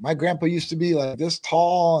 like my grandpa used to be like this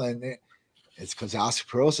tall, and it's because of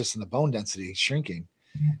osteoporosis and the bone density is shrinking.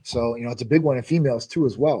 So, you know, it's a big one in females too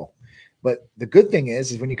as well. But the good thing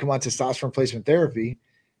is when you come on testosterone replacement therapy,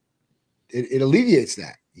 it alleviates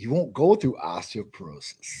that. You won't go through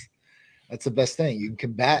osteoporosis. That's the best thing. You can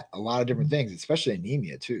combat a lot of different things, especially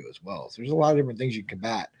anemia too, as well. So there's a lot of different things you can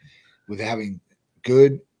combat with having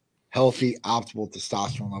good, healthy, optimal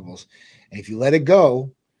testosterone levels. And if you let it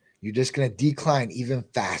go, you're just going to decline even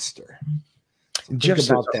faster. So Jeff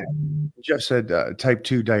said type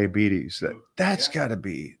 2 diabetes. That's got to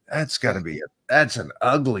be that's an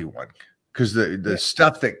ugly one, because the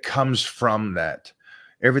stuff that comes from that,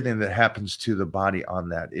 everything that happens to the body on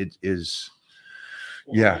that, it is.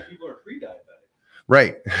 Well, people are pre-diabetic.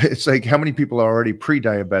 Right. It's like how many people are already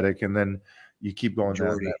pre-diabetic, and then you keep going down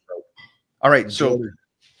that road. All right. So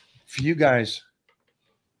for you guys,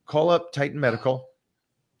 call up Titan Medical.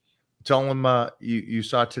 Tell them you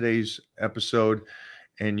saw today's episode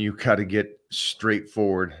and you got to get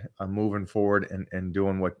straightforward, moving forward and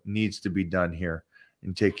doing what needs to be done here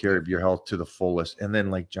and take care of your health to the fullest. And then,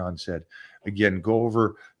 like John said, again, go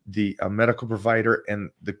over the medical provider and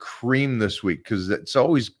the cream this week, because it's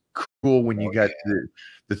always cool when you got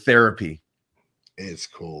the therapy. It's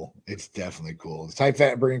cool. It's definitely cool. The Tight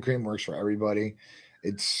Fat Burning Cream works for everybody.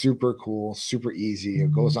 It's super cool, super easy.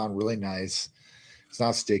 It goes on really nice. It's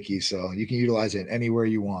not sticky, so you can utilize it anywhere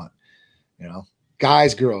you want. You know,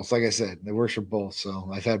 guys, girls, like I said, it works for both. So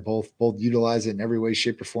I've had both utilize it in every way,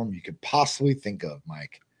 shape, or form you could possibly think of,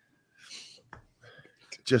 Mike.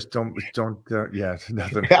 Just don't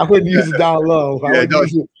nothing. I wouldn't use it down low. You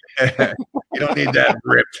don't need that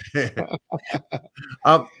ripped.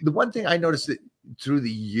 The one thing I noticed that through the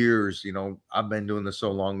years, you know, I've been doing this so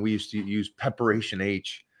long, we used to use Preparation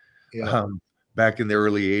H back in the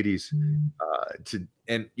early 80s.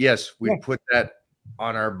 And yes, we'd put that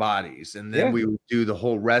on our bodies, and then we would do the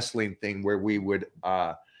whole wrestling thing where we would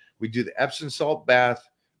do the Epsom salt bath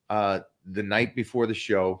the night before the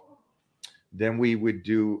show. Then we would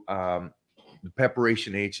do the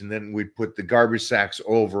Preparation H, and then we'd put the garbage sacks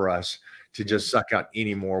over us to just suck out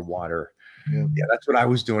any more water. Yeah, that's what I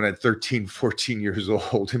was doing at 13, 14 years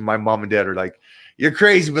old. And my mom and dad are like, "You're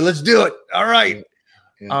crazy, but let's do it." All right.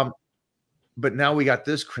 But now we got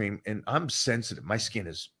this cream, and I'm sensitive. My skin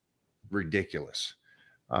is ridiculous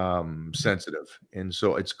sensitive. And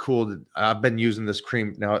so it's cool that I've been using this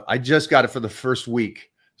cream. Now, I just got it for the first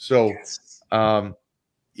week. So,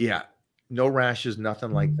 no rashes,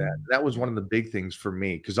 nothing like that. That was one of the big things for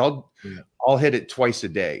me, because I'll hit it twice a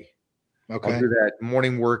day. Okay. I'll do that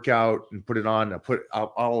morning workout and put it on. I'll put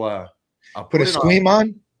a Squeam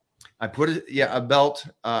on. I put it, a belt,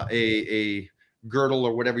 a girdle,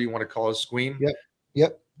 or whatever you want to call it, Squeam.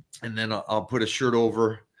 Yep. And then I'll put a shirt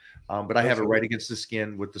over, but I have it right against the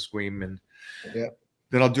skin with the Squeam, and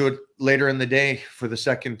then I'll do it later in the day for the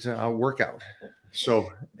second workout.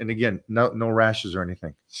 So, and again, no rashes or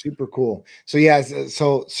anything. Super cool. So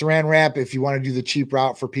so Saran wrap, if you want to do the cheap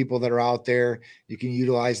route for people that are out there, you can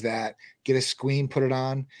utilize that. Get a Squeam, put it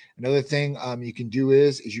on. Another thing you can do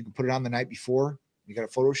is you can put it on the night before you got a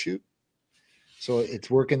photo shoot, so it's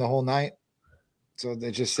working the whole night. So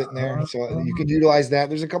they're just sitting there. So you can utilize that.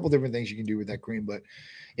 There's a couple different things you can do with that cream, but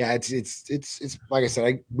yeah, it's like I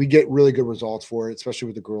said, we get really good results for it, especially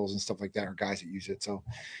with the girls and stuff like that, or guys that use it. So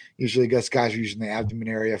usually guys are using the abdomen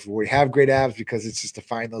area if we have great abs, because it's just to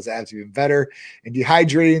find those abs even better and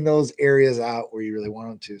dehydrating those areas out where you really want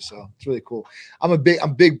them to. So it's really cool. I'm a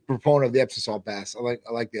big proponent of the Epsom salt baths. I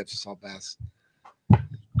like the Epsom salt baths.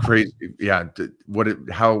 Crazy. Yeah.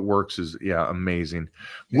 How it works is amazing.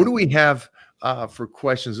 Yeah. What do we have for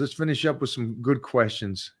questions? Let's finish up with some good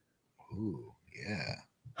questions. Ooh, yeah.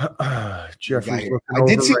 Jeffrey, I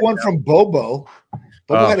did see one from Bobo.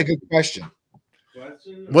 Bobo had a good question.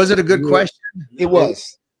 Was it a good question? It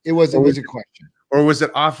was. It was a question. Or was it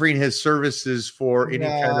offering his services for any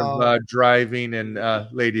kind of driving and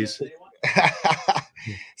ladies?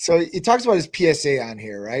 So he talks about his PSA on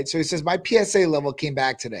here, right? So he says, my PSA level came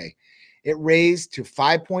back today. It raised to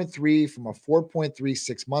 5.3 from a 4.3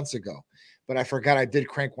 6 months ago. But I forgot I did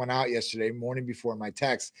crank one out yesterday morning before my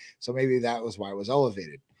text. So maybe that was why it was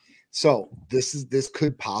elevated. So this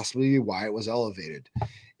could possibly be why it was elevated.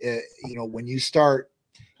 When you start,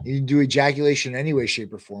 you can do ejaculation in any way,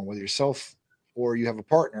 shape, or form, whether yourself or you have a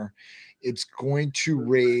partner, it's going to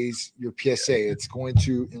raise your PSA. It's going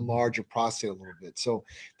to enlarge your prostate a little bit. So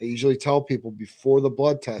they usually tell people before the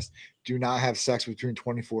blood test, do not have sex between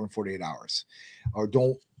 24 and 48 hours, or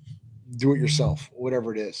don't do it yourself,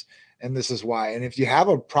 whatever it is. And this is why. And if you have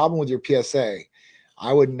a problem with your PSA,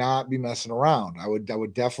 I would not be messing around. I would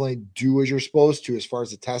definitely do as you're supposed to as far as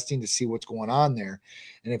the testing to see what's going on there.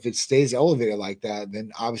 And if it stays elevated like that,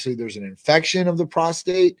 then obviously there's an infection of the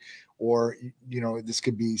prostate, or, this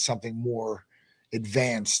could be something more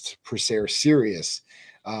advanced per se, or serious,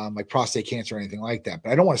 like prostate cancer or anything like that.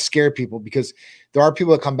 But I don't want to scare people, because there are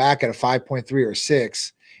people that come back at a 5.3 or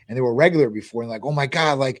 6 and they were regular before and like, oh my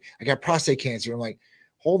God, like I got prostate cancer. I'm like,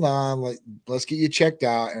 hold on, let's get you checked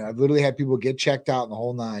out. And I've literally had people get checked out in the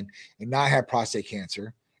whole 9 and not have prostate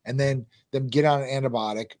cancer, and then them get on an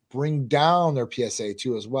antibiotic, bring down their PSA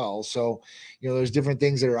too as well. So, there's different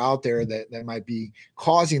things that are out there that might be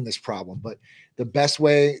causing this problem. But the best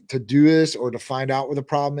way to do this, or to find out what the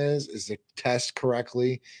problem is to test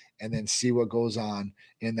correctly and then see what goes on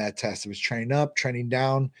in that test. If it's trending up, trending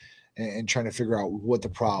down, and trying to figure out what the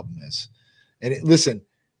problem is. And listen,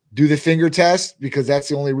 do the finger test, because that's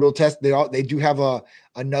the only real test. They do have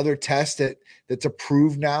another test that's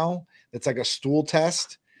approved now. That's like a stool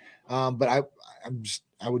test. But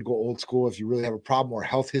I would go old school if you really have a problem or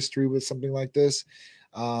health history with something like this,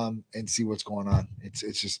 and see what's going on.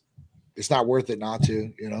 It's not worth it not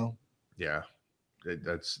to, Yeah.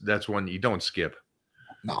 That's one you don't skip.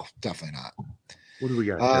 No, definitely not. What do we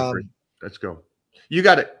got, Jeffrey? Let's go. You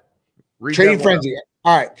got it. Trading Frenzy.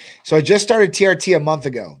 All right. So I just started TRT a month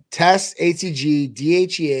ago. Test, HCG,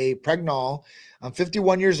 DHEA, Pregnol. I'm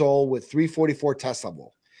 51 years old with 344 test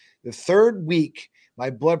level. The third week,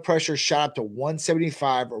 my blood pressure shot up to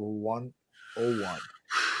 175 or 101.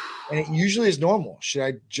 And it usually is normal. Should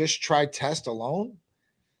I just try test alone?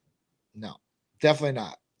 No, definitely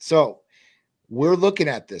not. So we're looking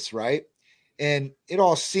at this, right? And it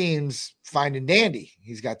all seems fine and dandy.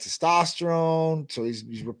 He's got testosterone, so he's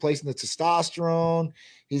replacing the testosterone.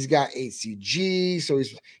 He's got HCG, so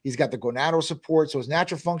he's got the gonadal support, so his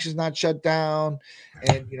natural function is not shut down,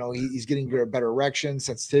 and he's getting a better erection,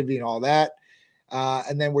 sensitivity, and all that.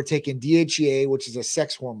 And then we're taking DHEA, which is a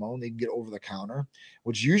sex hormone. They can get over the counter,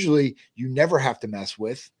 which usually you never have to mess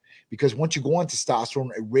with, because once you go on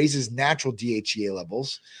testosterone, it raises natural DHEA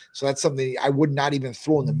levels. So that's something I would not even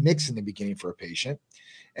throw in the mix in the beginning for a patient.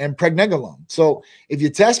 And pregnenolone. So if you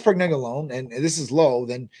test pregnenolone and this is low,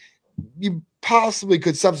 then you possibly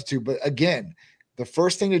could substitute. But again, the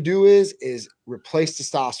first thing to do is replace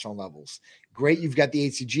testosterone levels. Great, you've got the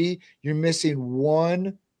HCG. You're missing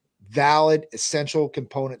one valid essential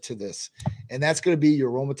component to this, and that's going to be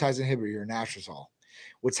your aromatase inhibitor, your anastrozole.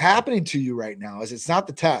 What's happening to you right now is it's not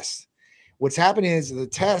the test. What's happening is the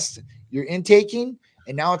test you're intaking,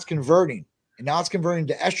 and now it's converting, to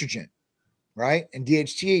estrogen, right? And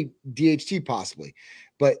DHT possibly.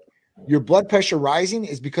 But your blood pressure rising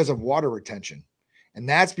is because of water retention, and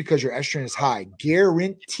that's because your estrogen is high.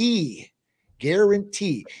 Guarantee.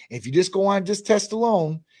 If you just go on just test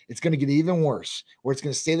alone, it's going to get even worse, or it's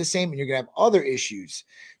going to stay the same, and you're going to have other issues.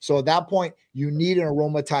 So at that point, you need an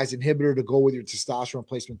aromatase inhibitor to go with your testosterone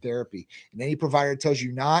replacement therapy. And any provider that tells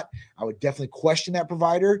you not, I would definitely question that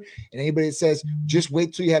provider. And anybody that says, just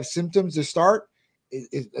wait till you have symptoms to start,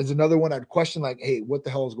 is another one I'd question, like, hey, what the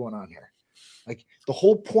hell is going on here? Like, the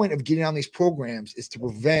whole point of getting on these programs is to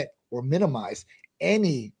prevent or minimize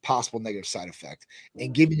any possible negative side effect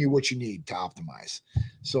and giving you what you need to optimize.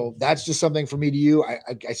 So that's just something for me to you.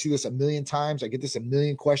 I see this a million times. I get this a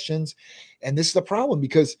million questions. And this is the problem,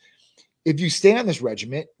 because if you stay on this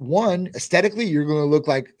regimen, one, aesthetically, you're going to look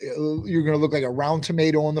like a round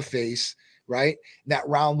tomato on the face, right? And that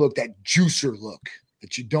round look, that juicer look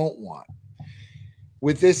that you don't want.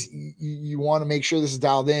 With this, you want to make sure this is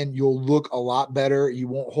dialed in. You'll look a lot better. You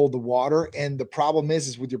won't hold the water. And the problem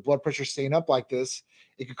is with your blood pressure staying up like this,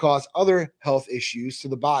 it could cause other health issues to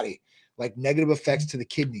the body, like negative effects to the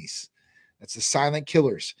kidneys. That's the silent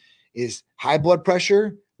killers, is high blood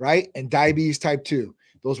pressure, right? And diabetes type 2.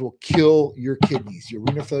 Those will kill your kidneys. Your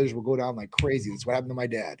renal failures will go down like crazy. That's what happened to my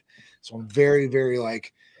dad. So I'm very, very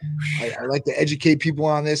I like to educate people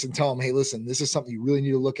on this and tell them, hey, listen, this is something you really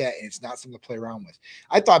need to look at, and it's not something to play around with.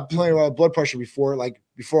 I thought playing around with blood pressure before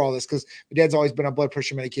all this, because my dad's always been on blood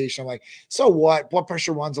pressure medication. I'm like, so what? Blood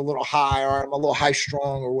pressure runs a little high, or I'm a little high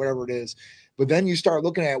strung, or whatever it is. But then you start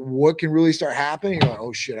looking at what can really start happening. You're like,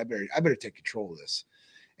 oh shit, I better take control of this.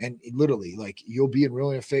 And literally, like, you'll be in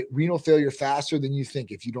renal failure faster than you think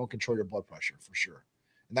if you don't control your blood pressure, for sure.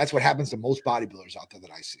 And that's what happens to most bodybuilders out there that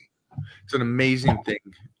I see. It's an amazing thing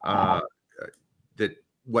that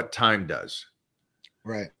what time does.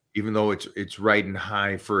 Right. Even though it's riding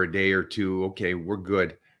high for a day or two, okay, we're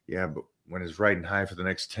good. Yeah, but when it's riding high for the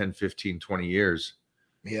next 10, 15, 20 years.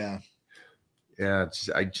 Yeah. Yeah, it's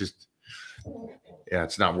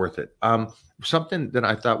not worth it. Something that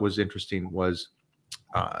I thought was interesting was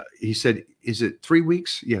he said, is it 3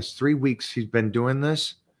 weeks? Yes, 3 weeks he's been doing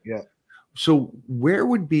this. Yeah. So where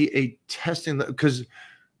would be a testing? Because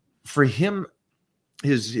for him,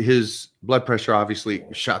 his blood pressure obviously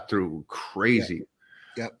shot through crazy.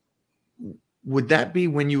 Yep. Would that be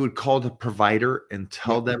when you would call the provider and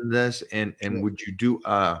tell them this? And would you do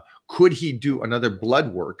could he do another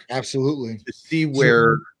blood work? Absolutely. To see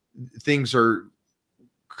where things are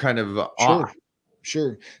kind of off.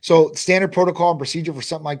 Sure. So standard protocol and procedure for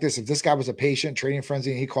something like this, if this guy was a patient, training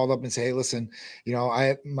frenzy, and he called up and said, hey, listen,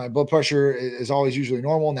 my blood pressure is always usually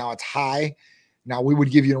normal. Now it's high. Now we would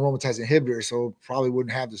give you an aromatase inhibitor, so probably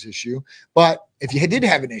wouldn't have this issue. But if you did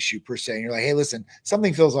have an issue per se, and you're like, hey, listen,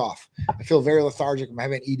 something feels off. I feel very lethargic. I'm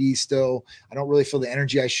having ED still. I don't really feel the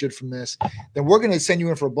energy I should from this. Then we're going to send you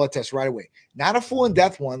in for a blood test right away. Not a full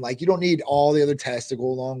in-depth one. Like, you don't need all the other tests to go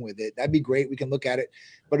along with it. That'd be great. We can look at it.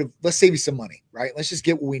 But let's save you some money, right? Let's just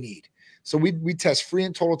get what we need. So we test free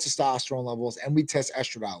and total testosterone levels, and we test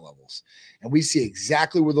estradiol levels. And we see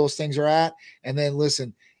exactly where those things are at. And then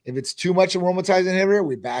listen, if it's too much aromatase inhibitor,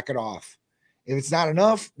 we back it off. If it's not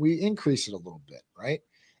enough, we increase it a little bit, right?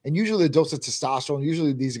 And usually the dose of testosterone,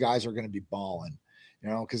 usually these guys are going to be balling,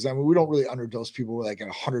 because we don't really underdose people with like at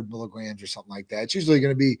 100 milligrams or something like that. It's usually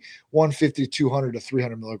going to be 150, 200 to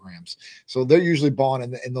 300 milligrams. So they're usually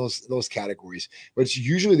balling in those categories. But it's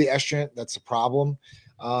usually the estrogen that's the problem.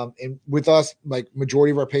 And with us, like majority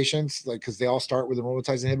of our patients, like, because they all start with an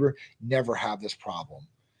aromatase inhibitor, never have this problem.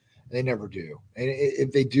 They never do. And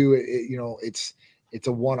if they do, it's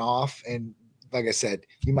a one-off. And like I said,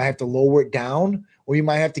 you might have to lower it down, or you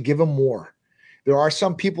might have to give them more. There are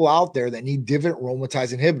some people out there that need different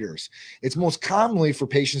aromatase inhibitors. It's most commonly for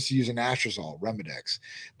patients to use an anastrozole, Remedex.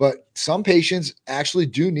 But some patients actually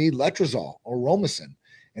do need letrozole or Romacin.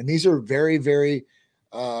 And these are very, very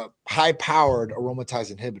high-powered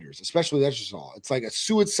aromatase inhibitors, especially letrozole. It's like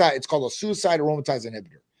it's called a suicide aromatase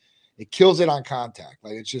inhibitor. It kills it on contact.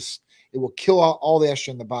 Like, it will kill all the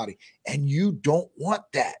estrogen in the body. And you don't want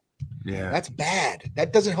that. Yeah. That's bad.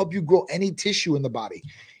 That doesn't help you grow any tissue in the body.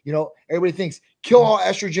 Everybody thinks kill all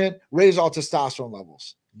estrogen, raise all testosterone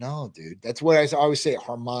levels. No, dude. That's what I always say,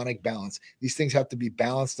 harmonic balance. These things have to be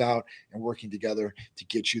balanced out and working together to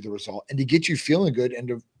get you the result and to get you feeling good and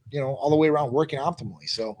to, all the way around working optimally.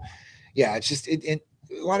 So yeah, it's just, a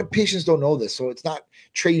lot of patients don't know this. So it's not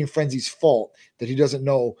Trading Frenzy's fault that he doesn't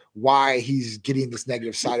know why he's getting this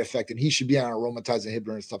negative side effect, and he should be on an aromatase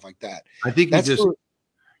inhibitor and stuff like that. I think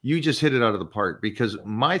you just hit it out of the park, because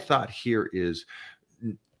my thought here is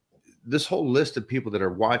this whole list of people that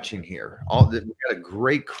are watching here, we've got a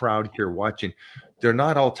great crowd here watching. They're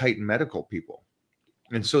not all Titan Medical people.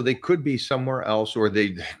 And so they could be somewhere else, or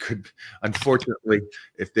they could, unfortunately,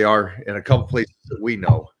 if they are in a couple places that we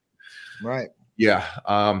know. Right. Yeah.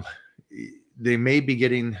 They may be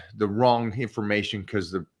getting the wrong information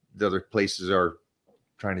because the other places are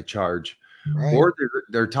trying to charge, right, or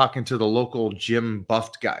they're talking to the local gym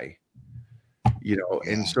buffed guy, Yeah.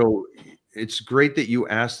 And so it's great that you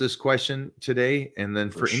asked this question today. And then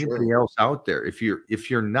for anybody else out there, if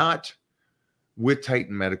you're not with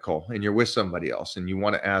Titan Medical and you're with somebody else and you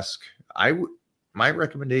want to ask, my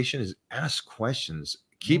recommendation is ask questions.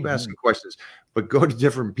 Keep asking questions, but go to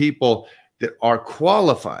different people that are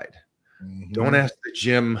qualified. Don't ask the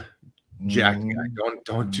gym jack guy.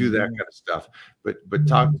 Don't do that kind of stuff. But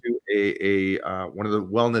talk to a one of the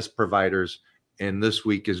wellness providers. And this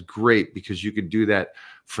week is great because you can do that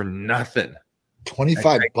for nothing.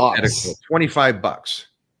 $25. $25.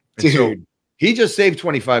 Dude. So he just saved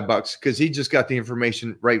 $25 because he just got the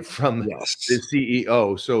information right from the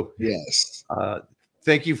CEO. So yes.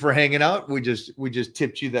 Thank you for hanging out. We just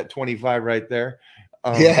tipped you that 25 right there.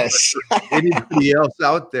 Yes. Anybody else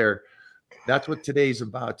out there? That's what today's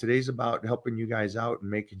about. Today's about helping you guys out and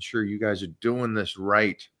making sure you guys are doing this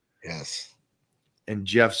right. Yes. And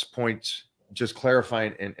Jeff's points, just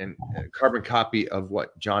clarifying and carbon copy of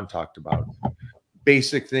what John talked about.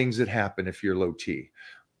 Basic things that happen if you're low T,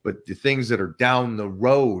 but the things that are down the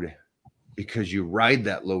road because you ride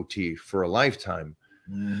that low T for a lifetime.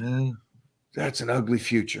 That's an ugly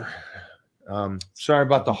future. Sorry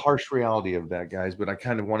about the harsh reality of that, guys, but I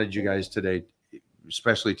kind of wanted you guys today,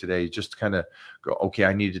 especially today, just kind of go, okay,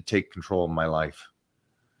 I need to take control of my life.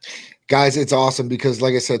 Guys, it's awesome because,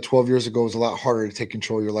 like I said, 12 years ago, it was a lot harder to take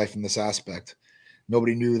control of your life in this aspect.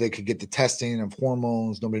 Nobody knew they could get the testing of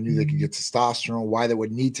hormones. Nobody knew they could get testosterone, why they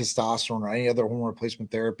would need testosterone or any other hormone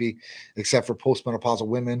replacement therapy, except for postmenopausal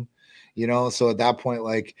women, you know? So at that point,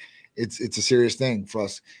 like it's a serious thing for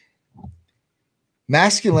us.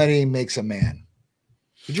 Masculinity makes a man.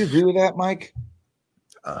 Would you agree with that, Mike?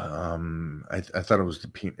 I thought it was the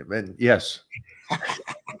penis. Yes.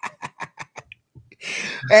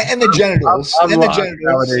 and the genitals. And the genitals.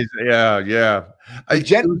 Nowadays. Yeah.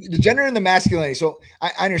 The gender and the masculinity. So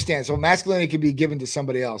I understand. So masculinity can be given to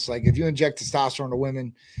somebody else. Like if you inject testosterone to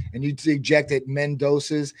women and you inject it men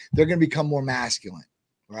doses, they're going to become more masculine,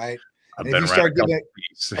 right? And if you start giving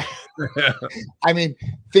I mean,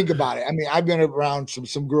 think about it. I mean, I've been around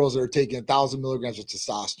some girls that are taking 1,000 milligrams of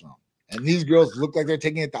testosterone, and these girls look like they're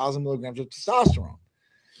taking 1,000 milligrams of testosterone.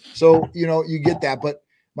 So, you know, you get that. But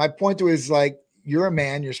my point to it is, like, you're a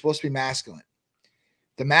man, you're supposed to be masculine.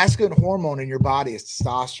 The masculine hormone in your body is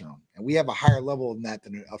testosterone, and we have a higher level than that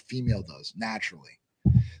than a female does naturally.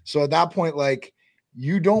 So at that point, like,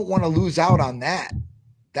 you don't want to lose out on that.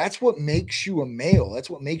 That's what makes you a male. That's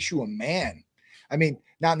what makes you a man. I mean,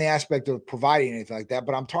 not in the aspect of providing anything like that,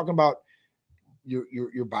 but I'm talking about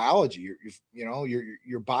your biology.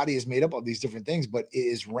 Your body is made up of these different things, but it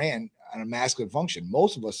is ran on a masculine function.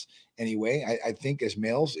 Most of us, anyway. I think as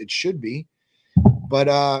males, it should be. But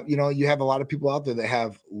you know, you have a lot of people out there that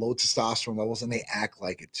have low testosterone levels, and they act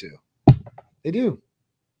like it too. They do.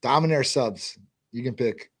 Dominator subs. You can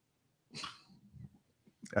pick.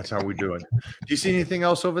 That's how we do it. Do you see anything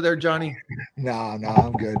else over there, Johnny? No,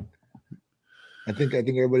 I'm good. I think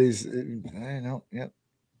everybody's. No, yeah,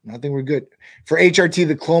 I think we're good. For HRT,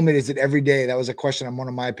 the Clomid, is it every day? That was a question on one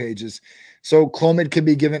of my pages. So Clomid can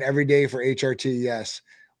be given every day for HRT, yes,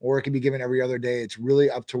 or it can be given every other day. It's really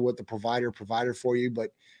up to what the provided for you.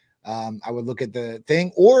 But I would look at the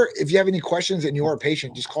thing, or if you have any questions and you are a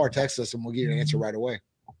patient, just call or text us, and we'll give you an answer right away.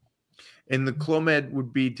 And the Clomid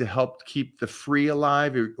would be to help keep the free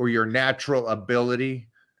alive or your natural ability?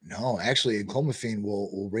 No, actually, clomiphene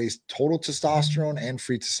will raise total testosterone and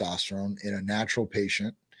free testosterone in a natural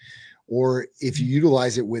patient. Or if you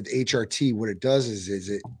utilize it with HRT, what it does is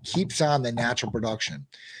it keeps on the natural production.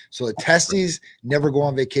 So the testes never go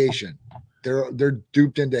on vacation. They're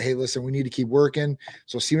duped into, hey, listen, we need to keep working.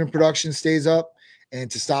 So semen production stays up and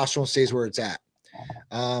testosterone stays where it's at.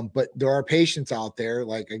 But there are patients out there,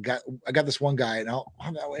 like I got this one guy, and I'll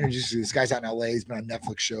introduce you. This guy's out in LA. He's been on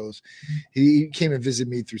Netflix shows. He came and visited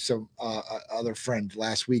me through some other friend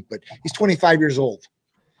last week, but he's 25 years old.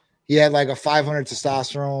 He had like a 500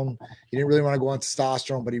 testosterone. He didn't really want to go on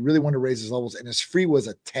testosterone, but he really wanted to raise his levels, and his free was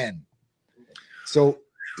a 10. So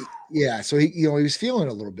yeah, so he was feeling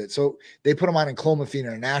it a little bit. So they put him on clomiphene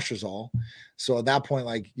and anastrozole. So at that point,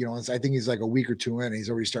 like, you know, I think he's like a week or two in, and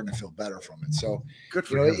he's already starting to feel better from it. So good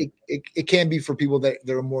for him. It can be for people that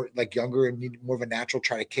are more like younger and need more of a natural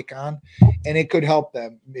try to kick on, and it could help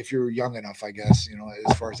them if you're young enough, I guess, you know,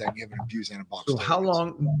 as far as that give and abuse anabolic. So how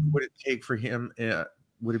long would it take for him?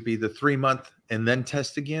 Would it be the 3-month and then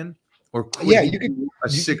test again, or you could a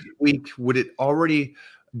 6-week? Would it already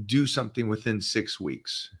do something within 6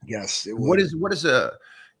 weeks? Yes. What is a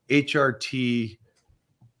HRT?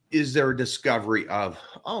 Is there a discovery of,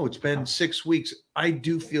 oh, it's been 6 weeks, I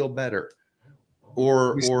do feel better,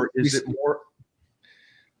 or is it more?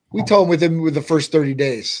 We told him with the first 30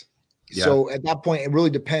 days. Yeah. So at that point, it really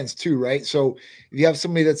depends too, right? So if you have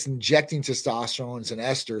somebody that's injecting testosterone, it's an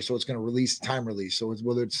ester, so it's going to release time release. So it's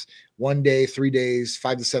whether it's 1 day, 3 days,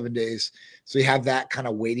 5 to 7 days. So you have that kind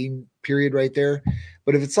of waiting period right there.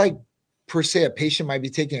 But if it's like per se, a patient might be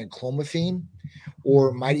taking a clomiphene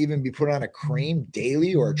or might even be put on a cream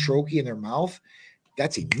daily or a troche in their mouth,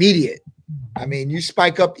 that's immediate. I mean, you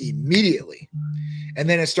spike up immediately, and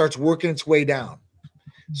then it starts working its way down.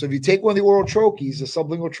 So if you take one of the oral troches, the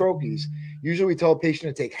sublingual troches, usually we tell a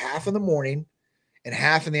patient to take half in the morning and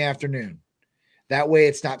half in the afternoon. That way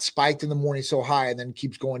it's not spiked in the morning so high and then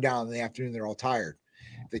keeps going down in the afternoon. They're all tired.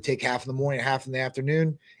 If they take half in the morning, half in the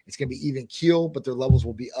afternoon, it's going to be even keel, but their levels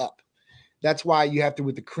will be up. That's why you have to,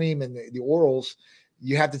 with the cream and the orals,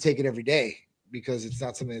 you have to take it every day because it's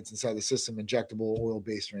not something that's inside the system, injectable,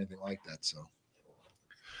 oil-based, or anything like that. So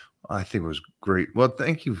I think it was great. Well,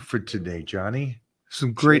 thank you for today, Johnny.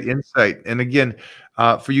 Some great insight. And again,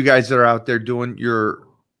 for you guys that are out there doing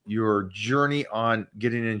your journey on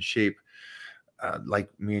getting in shape, like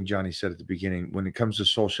me and Johnny said at the beginning, when it comes to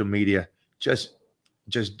social media, just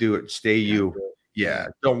do it. Stay you. Yeah.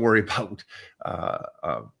 Don't worry about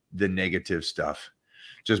the negative stuff.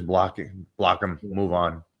 Just block them, move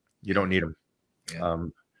on. You don't need them. Yeah.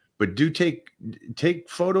 But do take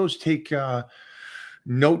photos, take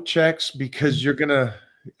note checks, because you're gonna,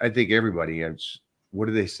 I think everybody has, what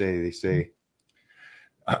do they say? They say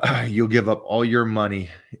you'll give up all your money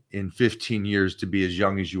in 15 years to be as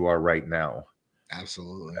young as you are right now.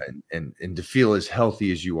 Absolutely. And to feel as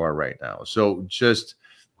healthy as you are right now. So just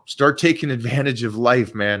start taking advantage of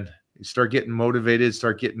life, man. Start getting motivated,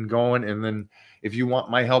 start getting going. And then if you want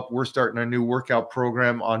my help, we're starting a new workout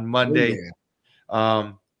program on Monday.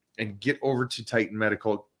 And get over to Titan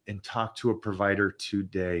Medical and talk to a provider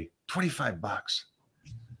today. $25.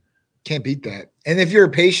 Can't beat that. And if you're a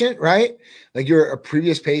patient, right? Like you're a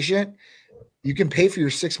previous patient, you can pay for your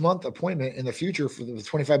 6-month appointment in the future for the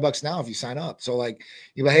 $25 now if you sign up. So like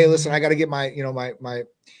you're like, hey, listen, I got to get my,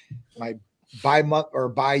 my bi-month or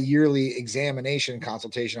bi-yearly examination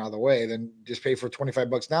consultation out of the way. Then just pay for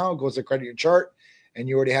 $25 now, goes to credit your chart, and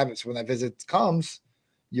you already have it. So when that visit comes,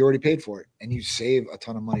 you already paid for it, and you save a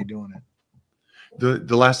ton of money doing it.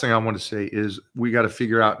 The last thing I want to say is we got to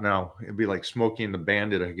figure out now. It'd be like Smokey and the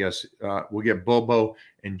Bandit, I guess. We'll get Bobo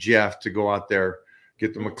and Jeff to go out there,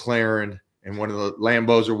 get the McLaren and one of the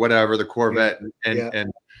Lambos or whatever, the Corvette,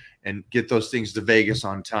 and get those things to Vegas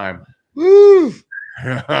on time. Woo!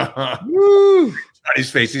 Woo! On his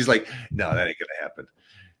face, he's like, "No, that ain't gonna happen."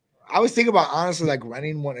 I was thinking about honestly like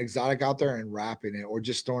renting one exotic out there and wrapping it, or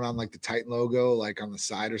just throwing on like the Titan logo, like on the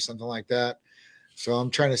side or something like that. So I'm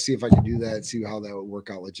trying to see if I can do that and see how that would work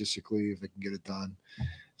out logistically, if I can get it done.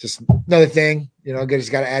 Just another thing,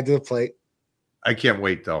 just got to add to the plate. I can't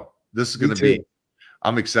wait though. This is going to be,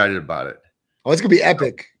 I'm excited about it. Oh, it's going to be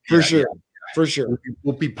epic for sure. Yeah. For sure.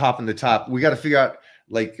 We'll be popping the top. We got to figure out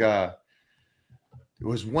like, it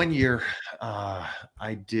was one year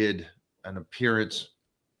I did an appearance.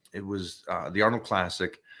 It was the Arnold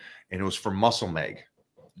Classic, and it was for Muscle Mag,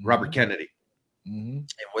 Robert Kennedy.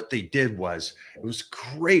 And what they did was, it was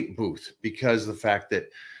a great booth because of the fact that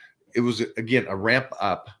it was, again, a ramp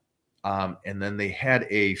up, and then they had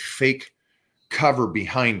a fake cover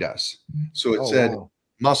behind us. So it said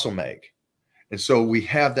Muscle Mag. And so we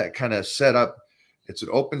have that kind of set up. It's an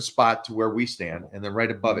open spot to where we stand, and then right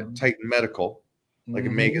above it, Titan Medical, like a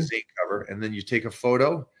magazine cover. And then you take a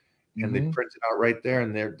photo, and they print it out right there,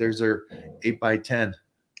 and there's their 8x10.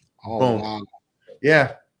 Oh, boom. Wow.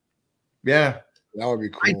 Yeah. Yeah. That would be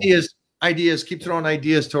cool. Ideas. Keep throwing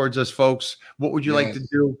ideas towards us, folks. What would you like to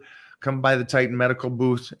do? Come by the Titan Medical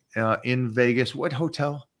booth in Vegas. What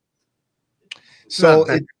hotel? So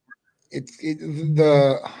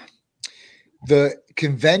the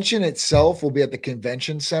convention itself will be at the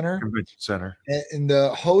convention center. And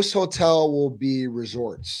the host hotel will be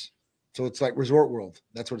resorts. So it's like Resort World.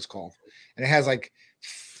 That's what it's called. And it has like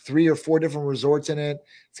 3 or 4 different resorts in it.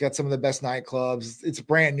 It's got some of the best nightclubs. It's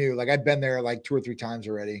brand new. Like I've been there like 2 or 3 times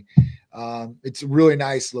already. It's a really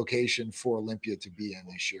nice location for Olympia to be in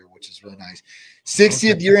this year, which is really nice.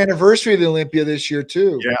 60th year anniversary of the Olympia this year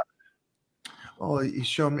too. Yeah. Oh, you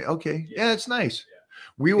showed me. Okay. Yeah, it's nice.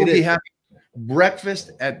 We will be having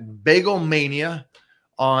breakfast at Bagel Mania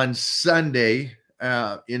on Sunday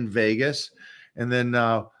in Vegas. And then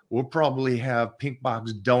we'll probably have Pink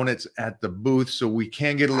Box Donuts at the booth so we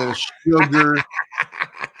can get a little sugar.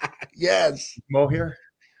 Yes. Mo here.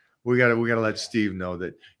 We gotta let Steve know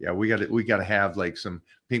that we gotta have like some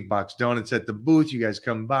Pink Box Donuts at the booth. You guys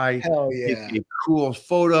come by, hell yeah, get a cool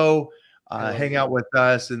photo, hang out with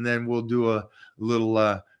us, and then we'll do a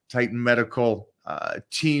little Titan Medical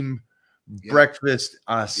team breakfast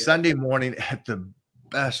Sunday morning at the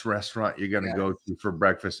best restaurant you're going to go to for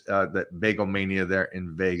breakfast, that Bagel Mania there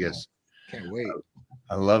in Vegas. Can't wait.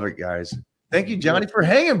 I love it, guys. Thank you, Johnny, for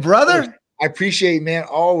hanging, brother. I appreciate it, man.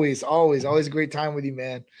 Always a great time with you,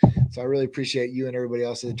 man. So I really appreciate you and everybody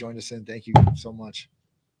else that joined us in. Thank you so much.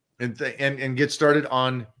 And get started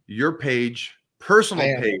on your page, personal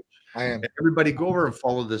page. I am. And everybody go over and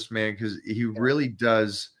follow this man, because he really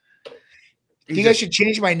does. I think I should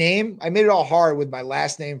change my name. I made it all hard with my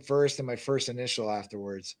last name first and my first initial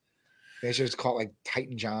afterwards. I should just call it like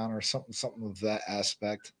Titan John or something of that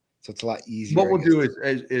aspect. So it's a lot easier. What we'll do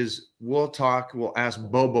is we'll talk. We'll ask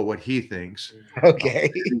Bobo what he thinks. Okay.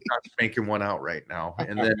 He's not making one out right now,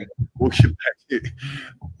 and then we'll get back to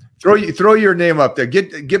you. Throw your name up there.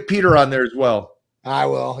 Get Peter on there as well. I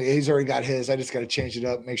will. He's already got his. I just got to change it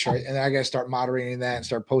up, make sure, and I got to start moderating that and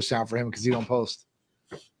start posting out for him because he don't post.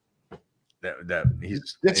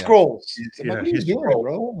 It scrolls. I'm like, what are you doing,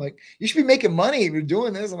 bro? I'm like, you should be making money if you're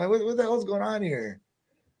doing this. I'm like, what the hell's going on here?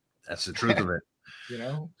 That's the truth of it. You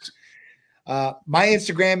know, my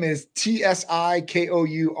Instagram is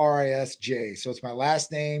TSIKOURISJ. So it's my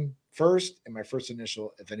last name first and my first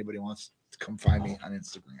initial. If anybody wants to come find me on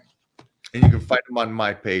Instagram, and you can find them on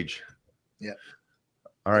my page. Yeah.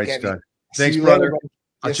 All right, Stud. Thanks, brother. Later,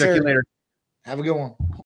 I'll check you later. Have a good one.